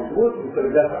 يعني مضبوط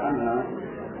بتدافع عنها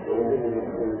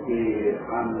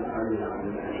عن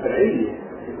الشرعية،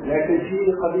 لكن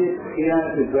في قضية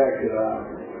خيانة الذاكرة،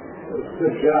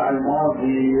 استرجاع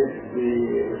الماضي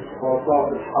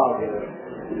بخطوات الحاضر،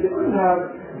 اللي كلها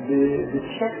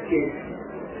بتشكك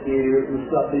في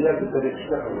مصداقيات التاريخ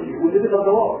الشرعي واللي بدها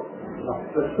ضوابط.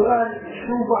 فالسؤال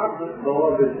شو بعض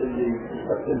الضوابط اللي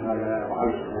تستخدمها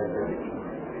لمعالجة هذا التاريخ؟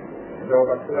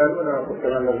 جواب السؤال ولا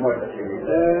كمان مجموعة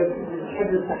أسئلة؟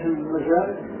 تحب نفتح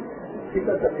المجال؟ كيف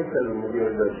تحس المدير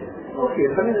الدرسي؟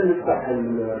 اوكي، خلينا نفتح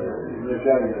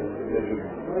المجال للجميع.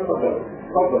 تفضل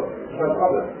تفضل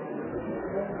تفضل.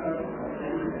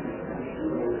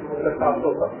 تفتح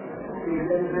صوتك.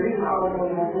 الدليل على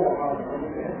الموضوع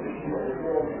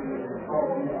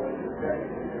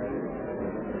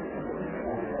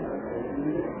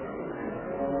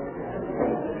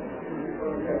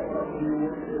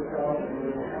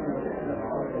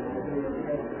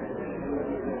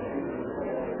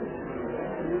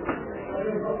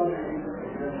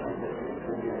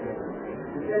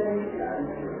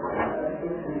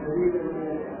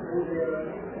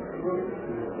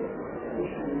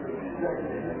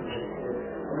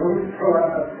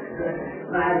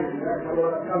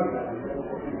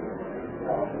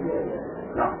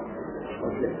نعم.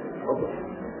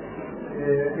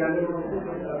 يعني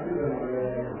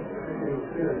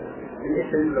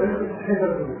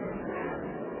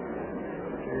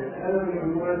أنا من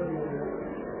الأموال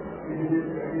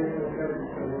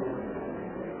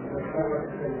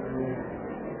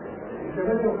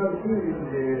ثلاثة وخمسين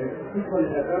قصة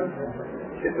الأدب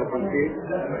 56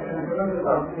 لا كان كلام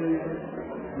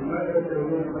المادة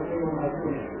الدولية القصيرة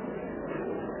ومعصومة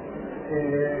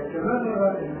كمان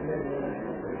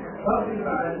بعض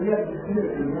الفعاليات بتصير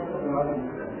في المنطقة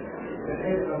العربية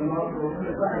بحيث النصر وكل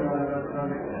فعل على الأسلام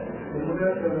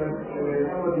بالمناسبة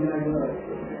أول من الناس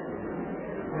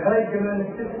هاي كمان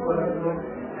القصة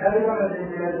هذا واحد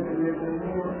من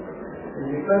الأمور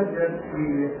اللي فجت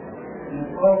في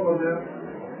مقاومة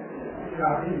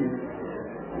شعبية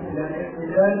إلى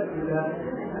الاحتلال إلى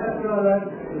أثر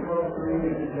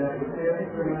الفلسطينيين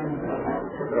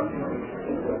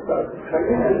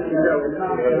خلينا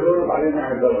نجاوب علينا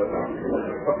على الدولة.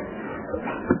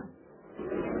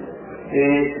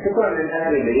 شكرا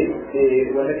للأهل لي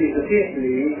والتي تتيح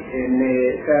لي أن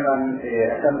فعلا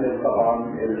أكمل طبعا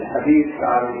الحديث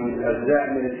عن الأجزاء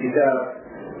من الكتاب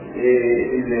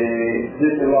اللي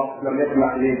ذات الوقت لم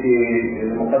يسمح لي في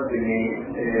المقدمة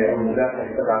أو المداخلة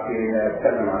تبعتي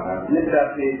أتكلم عنها.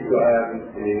 نبدأ في سؤال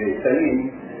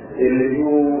سليم اللي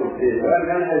هو سؤال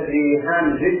منهجي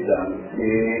هام جدا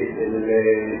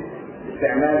في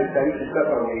استعمال التاريخ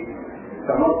السفوي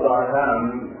كمصدر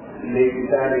هام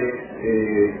لكتابة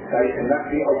تاريخ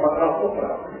النكبي أو فترات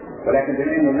أخرى، ولكن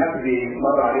بما أن النكبي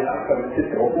مر عليها أكثر من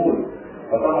 6 عقود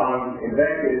فطبعا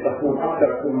الذاكرة تكون أكثر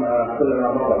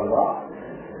كلما مر الوقت.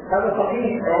 هذا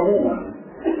صحيح عموما،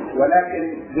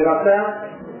 ولكن دراسات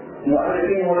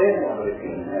مؤرخين وغير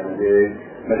مؤرخين يعني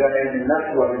مجال علم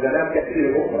النفس ومجالات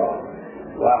كثيرة أخرى،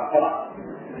 وقرأت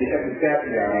بشكل كافي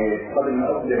يعني قبل ما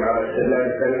أقدم على استغلال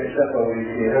التاريخ الشفوي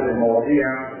في هذه المواضيع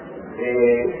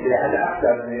هذا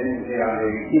أكثر من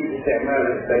يعني كيف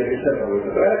استعمال التاريخ الشفوي.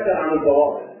 فأكثر عن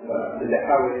الضوابط اللي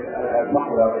أحاول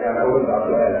أطمحها يعني أورد على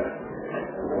سؤالك.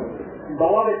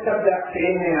 الضوابط تبدأ في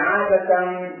إني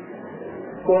عادة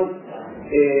كنت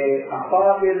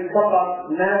أقابل فقط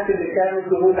ناس اللي كانوا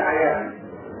شهود عيان،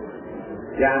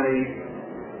 يعني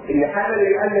اللي حاول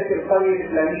يؤلف القرية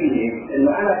الإسلامية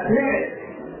إنه أنا سمعت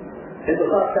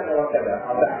إنه صار كذا وكذا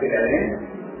أو تحكي عليه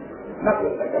ما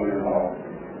كنت أكمل الموضوع.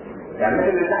 يعني مثل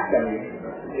المحكمة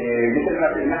مثل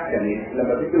ما في المحكمة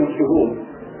لما بيكونوا شهود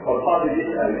والقاضي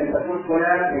يسأل أنت كنت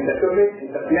فلان، أنت شفت،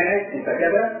 أنت سمعت، أنت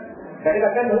كذا، فإذا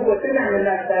كان هو سمع من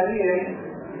ناس ثانيين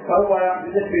فهو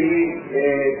بالنسبة لي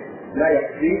لا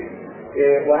يكفي،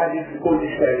 وهذه تكون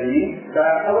إشكالية.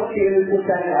 فأول شيء إنه يكون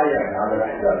ثاني عيان على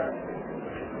الأحداث.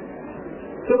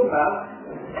 ثم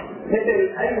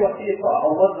مثل أي وثيقة أو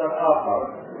مصدر آخر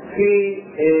في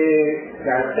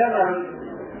يعني ثمن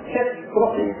شكل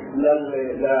كروسي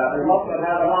للمصدر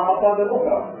هذا مع مصادر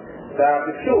أخرى،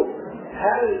 فبتشوف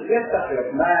هل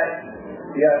يتفق ما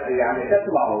يعني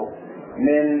تسمعه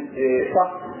من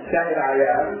شخص شاهد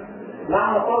عيان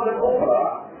مع مصادر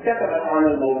أخرى كتبت عن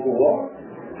الموضوع،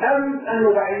 أم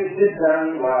أنه بعيد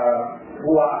جدا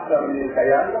وهو أكثر من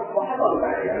الخيال. وحصل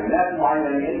يعني ناس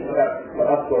معينين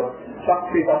تذكر شخص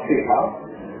في تصحيحة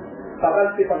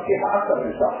قبل في تصحيحة أكثر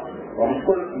من شخص، ومش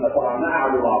كل طبعا ما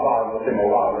قعدوا مع بعض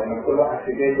وسمعوا بعض لأن كل واحد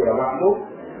في بيته لوحده.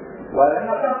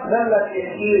 ولما شخص ظلت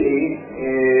يحكي لي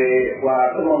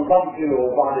وثم انضم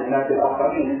له بعض الناس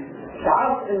الآخرين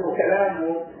شعرت إنه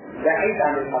كلامه بعيد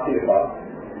عن الحقيقة،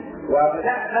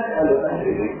 وبدأت أسأله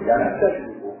أسئلة يعني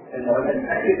أستجيبه إنه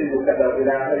أكيد إنه كذا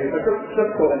إلى آخره.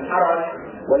 فشفته انحرج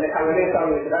واللي حواليه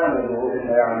صاروا يتآملوا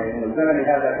إنه يعني إنه الزمن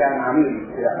هذا كان عميل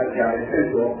يعني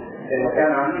سنته إنه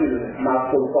كان عميل مع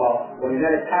السلطات،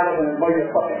 ولذلك حاول أن يبين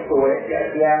سطح هو يحكي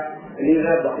أشياء اللي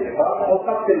غير دقيقة أو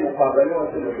قصد المقابلة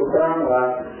وسلم شكرا.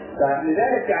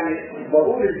 فلذلك يعني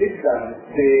ضروري جدا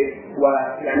في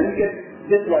ويعني يمكن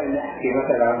يسوى إن أحكي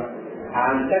مثلا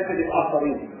عن تجربة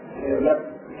آخرين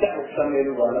تعرف شمل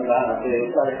ولما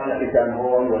صار أنا في كان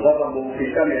هون وجربوا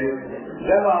في شمل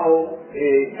جمعوا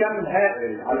كم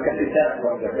هائل على الكشفات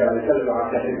يعني سجلوا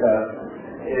على الكشفات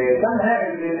كم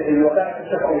هائل من الوثائق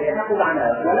الشفوية حكوا مع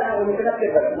ناس ولقوا إنه كده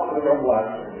كده نحن العموات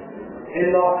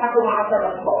إنه حكوا مع 10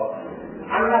 أشخاص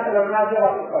عن مثلا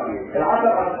ناظرة في القرية. 10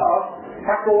 أشخاص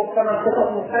حكوا 8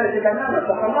 قصص مختلفة تماما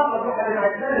فتناقض واحد مع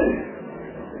الثاني.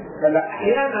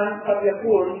 فأحيانا قد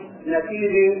يكون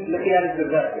نتيجة لخيانة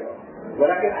الذاكرة،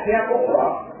 ولكن أحيان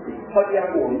أخرى قد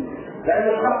يكون لأن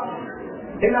الشخص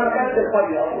إنما كانت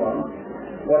القرية أصلا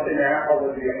وسمع أو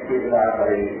بده يحكي إلى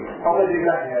آخره، أو بده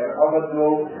يظهر، أو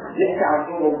بده يحكي عن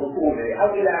دور البطولة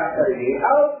أو إلى آخره،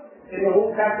 أو إنه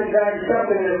هو كان في الجانب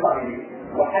الشرقي من القرية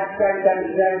وحتى كان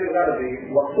الجانب الغربي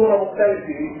والصورة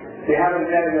مختلفة في هذا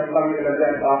الجانب القريب إلى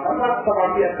الجانب الآخر.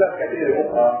 طبعا في أسباب كثيرة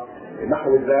أخرى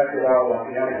محو الذاكرة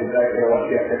وصيانة الذاكرة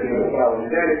وأشياء كثيرة أخرى،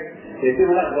 ولذلك يصير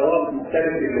هناك ضوابط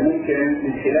مختلفة اللي ممكن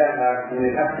من خلالها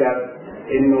نتأكد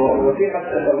إنه الوثيقة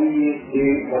الشفوية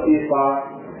هي وثيقة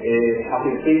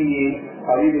حقيقية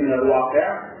قريبة من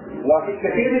الواقع. وفي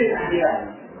كثير من الأحيان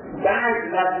بعد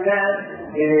ما الناس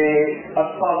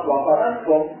أشخاص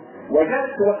وقرأتهم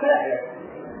وجدت وثائق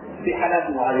في حالات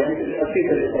معينة في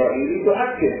الأرشيف الإسرائيلي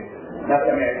تؤكد ما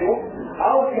سمعته،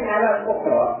 أو في حالات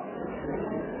أخرى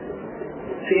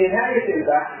في نهاية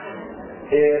البحث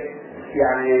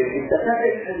يعني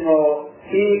اكتشفت انه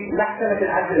في محكمة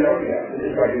العدل العليا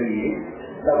الإسرائيلية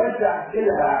توجه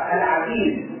إلها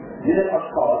العديد من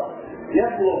الأشخاص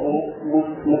يطلبوا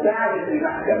مساعدة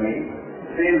المحكمة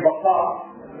في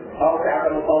البقاء أو في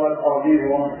عدم مطالبة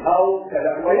أراضيهم أو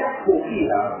كذا، ويحكوا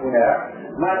فيها هناك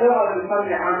ما جرى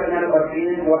للقرن عام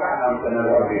 48 وبعد عام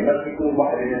 48، بس يكون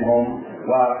واحد منهم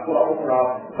وصورة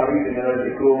أخرى قريبة من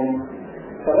الذكرون.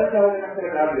 توجهوا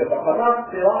للمحكمة العدلية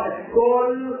فقررت قراءة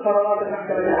كل قرارات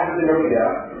المحكمة العدلية العليا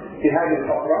في هذه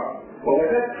الفترة،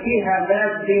 ووجدت فيها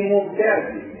مادة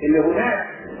ممتازة اللي هناك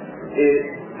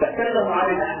تكلموا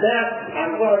عن الأحداث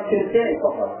عن بعد سنتين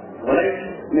فقط وليس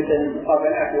مثل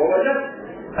المقابلات، ووجدت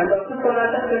أن القصة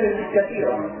لا تختلف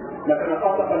كثيرا. مثلا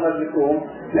خاصة المجلسون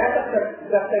لا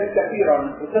تختلف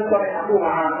كثيرا، القصة يحكوها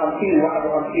عن 50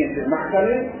 51 في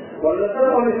المحكمة،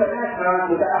 والقصة اللي فتحتها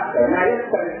متأخر. ما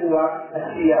يختلف هو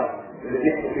السياق اللي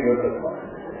بيحكوا فيه القصة،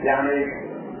 يعني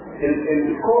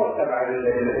الكور تبع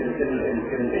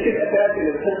الشيء الأساسي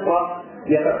للقصة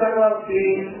يتكرر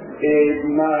في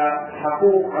ما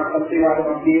حكوه عن 50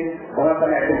 51 وما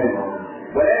سمعته منهم،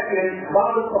 ولكن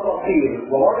بعض التفاصيل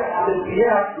ووضع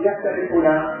السياق يختلفون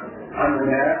عن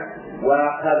هناك،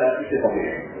 وهذا شيء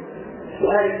طبيعي.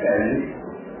 السؤال الثاني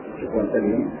شكرا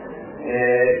سليم.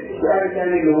 السؤال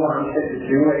الثاني اللي هو عن حد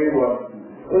الشيوعي،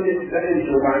 وقلت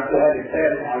تستنشوا مع السؤال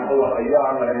الثالث عن أول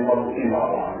أيام لأنهم مربوطين مع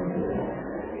بعض.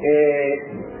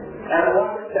 أنا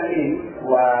واحد سليم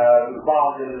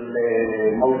وبعض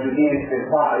الموجودين في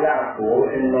القاعة يعرفوا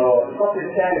إنه الفصل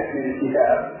الثالث من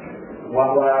الكتاب،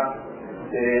 وهو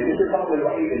مش الفصل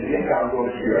الوحيد اللي بيحكي عن دور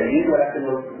الشيوعيين، ولكن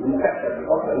المكثف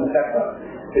الفصل المكثف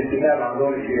في الكتاب عن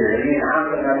دور الشيوعيين عام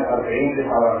 48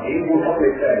 49 هو الفصل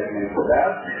الثالث من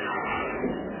الكتاب،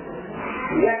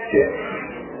 يكشف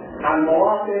عن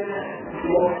مواقف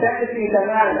مختلفة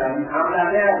تماما عما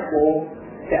نعرفه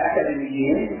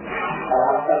كأكاديميين،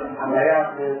 على الأقل عما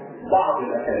يعرفه بعض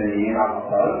الأكاديميين على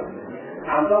الأقل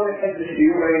عن دور الحزب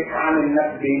الشيوعي عن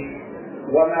النكبة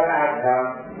وما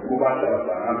بعدها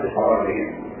مباشرة عن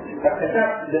 49.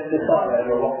 فاكتشفت باختصار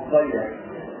لأنه الوقت ضيق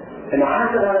أنه عام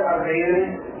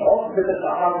 48 عقبة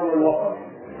التحرر الوطني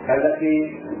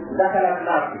التي دخلت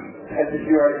نافي الحزب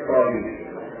الشيوعي الإسرائيلي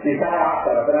في شهر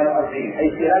 10 48،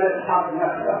 أي خلال الحرب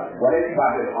نفسها وليس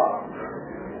بعد الحرب،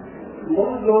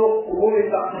 منذ قبول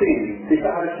التقسيم في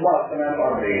شهر شباط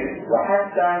 48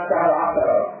 وحتى شهر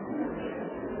 10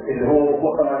 اللي هو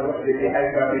مؤتمر الوحدة في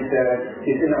حيفا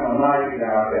في سنة مايو إلى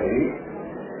آخره.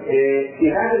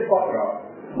 في هذه الفترة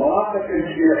مواقف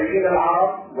الشيوعيين العرب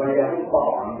واليهود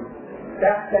طبعا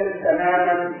تختلف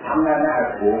تماما عما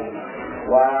نعرفه،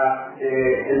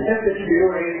 والحزب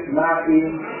الشيوعي ما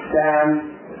في كان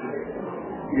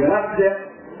ينسق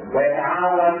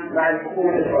ويتعاون مع الحكومة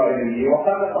الإسرائيلية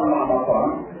وخاصة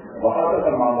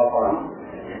مع مطران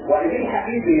وإليه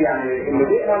حقيقي يعني اللي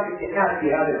بيقرأ الاتحاد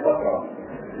في هذه الفترة،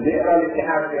 اللي يقرأ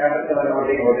الاتحاد في هذا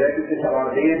 48 وجاءت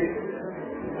 49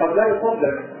 قد لا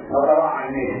يصدق ما ترى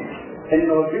عينيه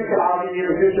انه الجيوش العربية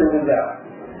وجيوش الغزاة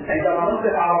عندما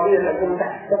نصبح عربية تكون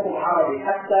تحت حكم عربي،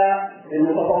 حتى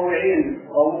المتطوعين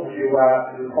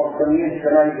والفلسطينيين في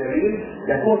شمال الجليل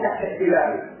يكون تحت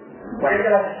احتلال،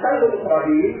 وعندما تحتل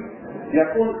إسرائيل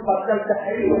يكون قد تم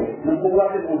تحريره من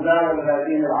قوات الغزاة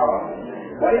والمهاجرين العرب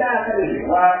والى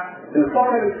اخره.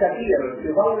 والفقر الكثير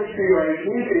في ظل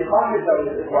الشيوعيين في إقامة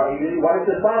الدولة الإسرائيلية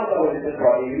وانتصار دولة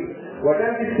إسرائيل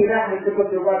وجلب السلاح من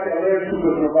تشيكوسلوفاكيا غير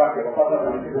تشيكوسلوفاكيا وخاصة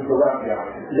من تشيكوسلوفاكيا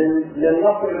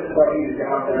للنصر الإسرائيلي في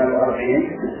عام 48،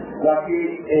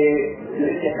 وفي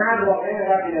الاتحاد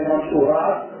وغيرها من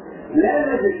المنشورات لا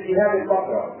نجد في هذه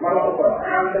الفترة مرة أخرى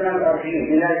عام 48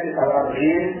 إلى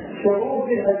 49 شعور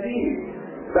بالهزيمة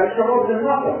بل شعور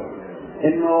بالنصر،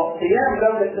 إنه قيام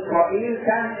دولة إسرائيل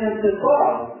كان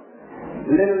انتصار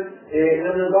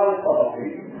للنظام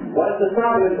الصدقي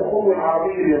وانتصار للأخوة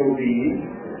العربية اليهودية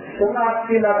ثم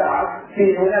فيما بعد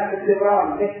في هناك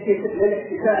استمرار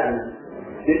للاحتفال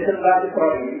باستقلال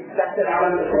اسرائيل تحت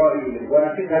العلم الاسرائيلي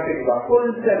ونفيذها كذبه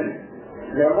كل سنه.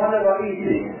 العنوان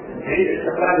الرئيسي عيد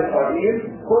استقلال اسرائيل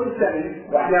كل سنه،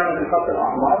 واحيانا في الخط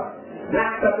الاحمر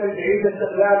نحتفل بعيد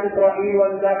استقلال اسرائيل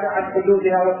وندافع عن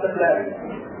حدودها واستقلالها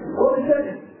كل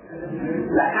سنه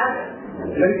لحد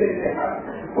ليس الاتحاد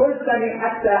كل سنه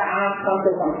حتى عام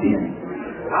 55.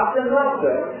 عبد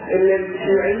الناصر اللي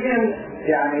الشيوعيين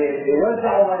يعني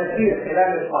وزعوا مناشير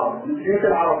خلال الحرب للجيوش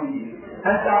العربية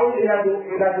ان تعود الى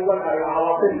دولها الى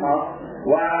عواصمها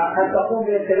وان تقوم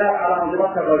بالانقلاب على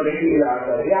انظمتها الرجعيه الى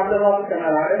اخره. يا عبد الناصر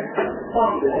كما نعرف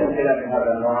قام بالانقلاب من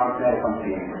هذا النوع عام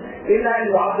 52، الا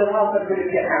انه عبد الناصر في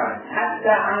الاتحاد حتى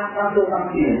عام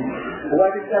 55 هو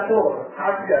دكتاتور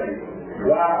عسكري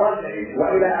ورجعي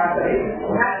والى اخره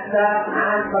حتى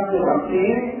عام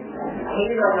 55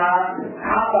 حينما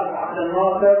عقد عبد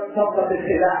الناصر صفقة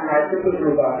السلاح مع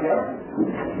تشيكوسلوفاكيا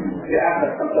في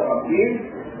آخر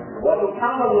 55.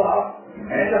 وسبحان الله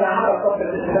عندما عقد صفقة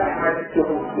السلاح مع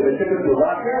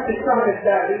تشيكوسلوفاكيا في الشهر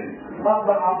التالي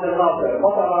أصبح عبد الناصر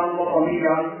بطلا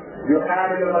وطنيا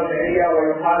يحارب الرجعية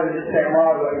ويحارب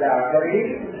الاستعمار وإلى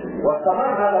آخره.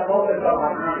 واستمر هذا الموقف طبعا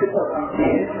عام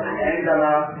 56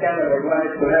 عندما كان العدوان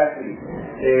الثلاثي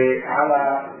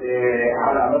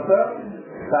على مصر.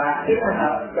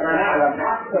 فإنها كما نعلم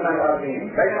عقد 48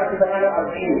 بينما في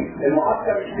 48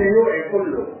 المعسكر الشيوعي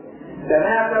كله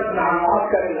تنافس مع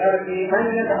المعسكر الغربي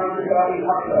من يدعم إسرائيل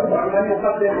أكثر ومن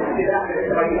يقدم السلاح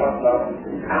لإسرائيل أكثر.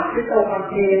 عام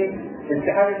 56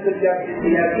 انتهاء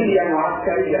سياسيا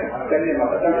وعسكريا ما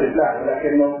قدمش سلاح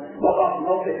ولكنه وقف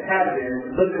موقف حازم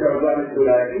ضد العدوان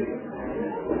الثلاثي.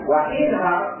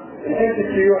 وحينها الحزب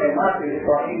الشيوعي الماركسي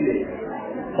الإسرائيلي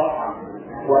طبعا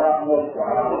وراء موسكو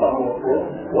على خطى موسكو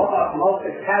وقف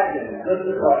موقف حازم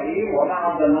ضد اسرائيل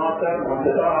ومع عبد الناصر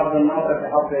وانتصار عبد الناصر في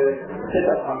حرب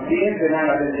 56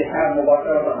 بمعنى الانسحاب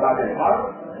مباشره بعد الحرب.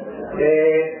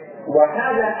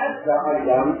 وهذا ادى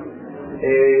ايضا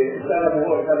سبب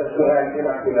هو هذا السؤال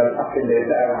الى الاخ اللي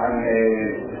سال عن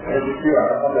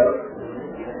الشيوعي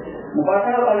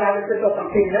مباشره بعد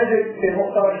 56 نجد في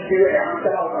المؤتمر الشيوعي عام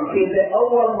 57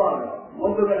 لاول مره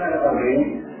منذ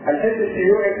 48 الحزب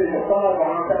الشيوعي في المؤتمر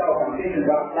عام 57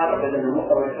 نعتقد ان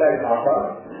المؤتمر الثالث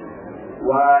عشر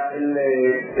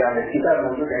يعني الكتاب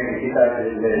موجود عندي كتاب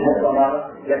المؤتمر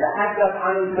يتحدث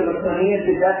عن الفلسطينيين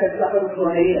في داخل شعب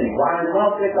الفلسطينيين وعن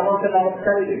المصري كمنطقه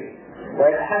مختلفه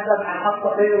ويتحدث عن حق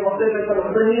تقرير المصير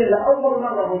الفلسطينيين لاول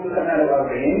مره منذ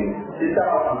 48 في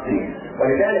 57.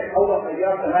 ولذلك اول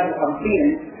تيار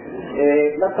 58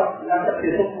 لم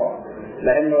تكفي صدفه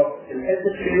لانه الحزب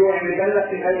الشيوعي مجلد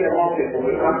في هذه الموقف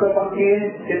وفي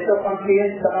 55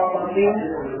 56 57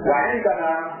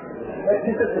 وعندما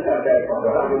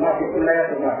الموقف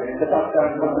كلياته انتصار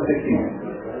كان 65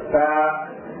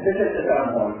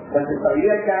 بس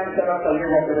التغيير كان سبب تغيير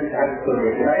موقف الاتحاد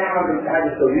السوفيتي. ما يعمل الاتحاد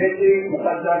السوفيتي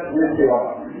مقدس من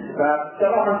سواه. ف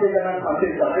 57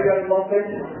 58 تغير الموقف،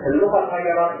 اللغه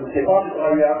تغيرت، الخطاب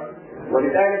تغير.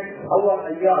 ولذلك اول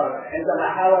ايار عندما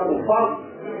حاولوا فرض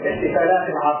احتفالات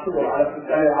العاشور على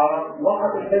السكان العرب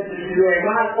وقف الحزب الشيوعي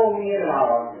مع القوميين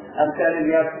العرب امثال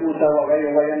الياس كوتا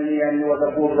وغيره وينمي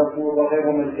ودبور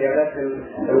وغيرهم من القيادات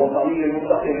الوطنيه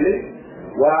المستقله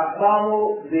وقاموا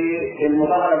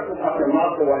بالمظاهره الكبرى في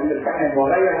مصر والفحم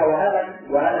وغيرها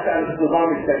وهذا كان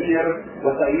الصدام الكبير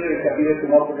والتغيير الكبير في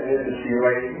موقف الحزب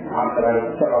الشيوعي عام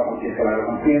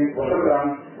 57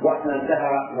 وشكرا وقتنا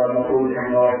انتهى والمفروض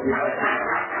انه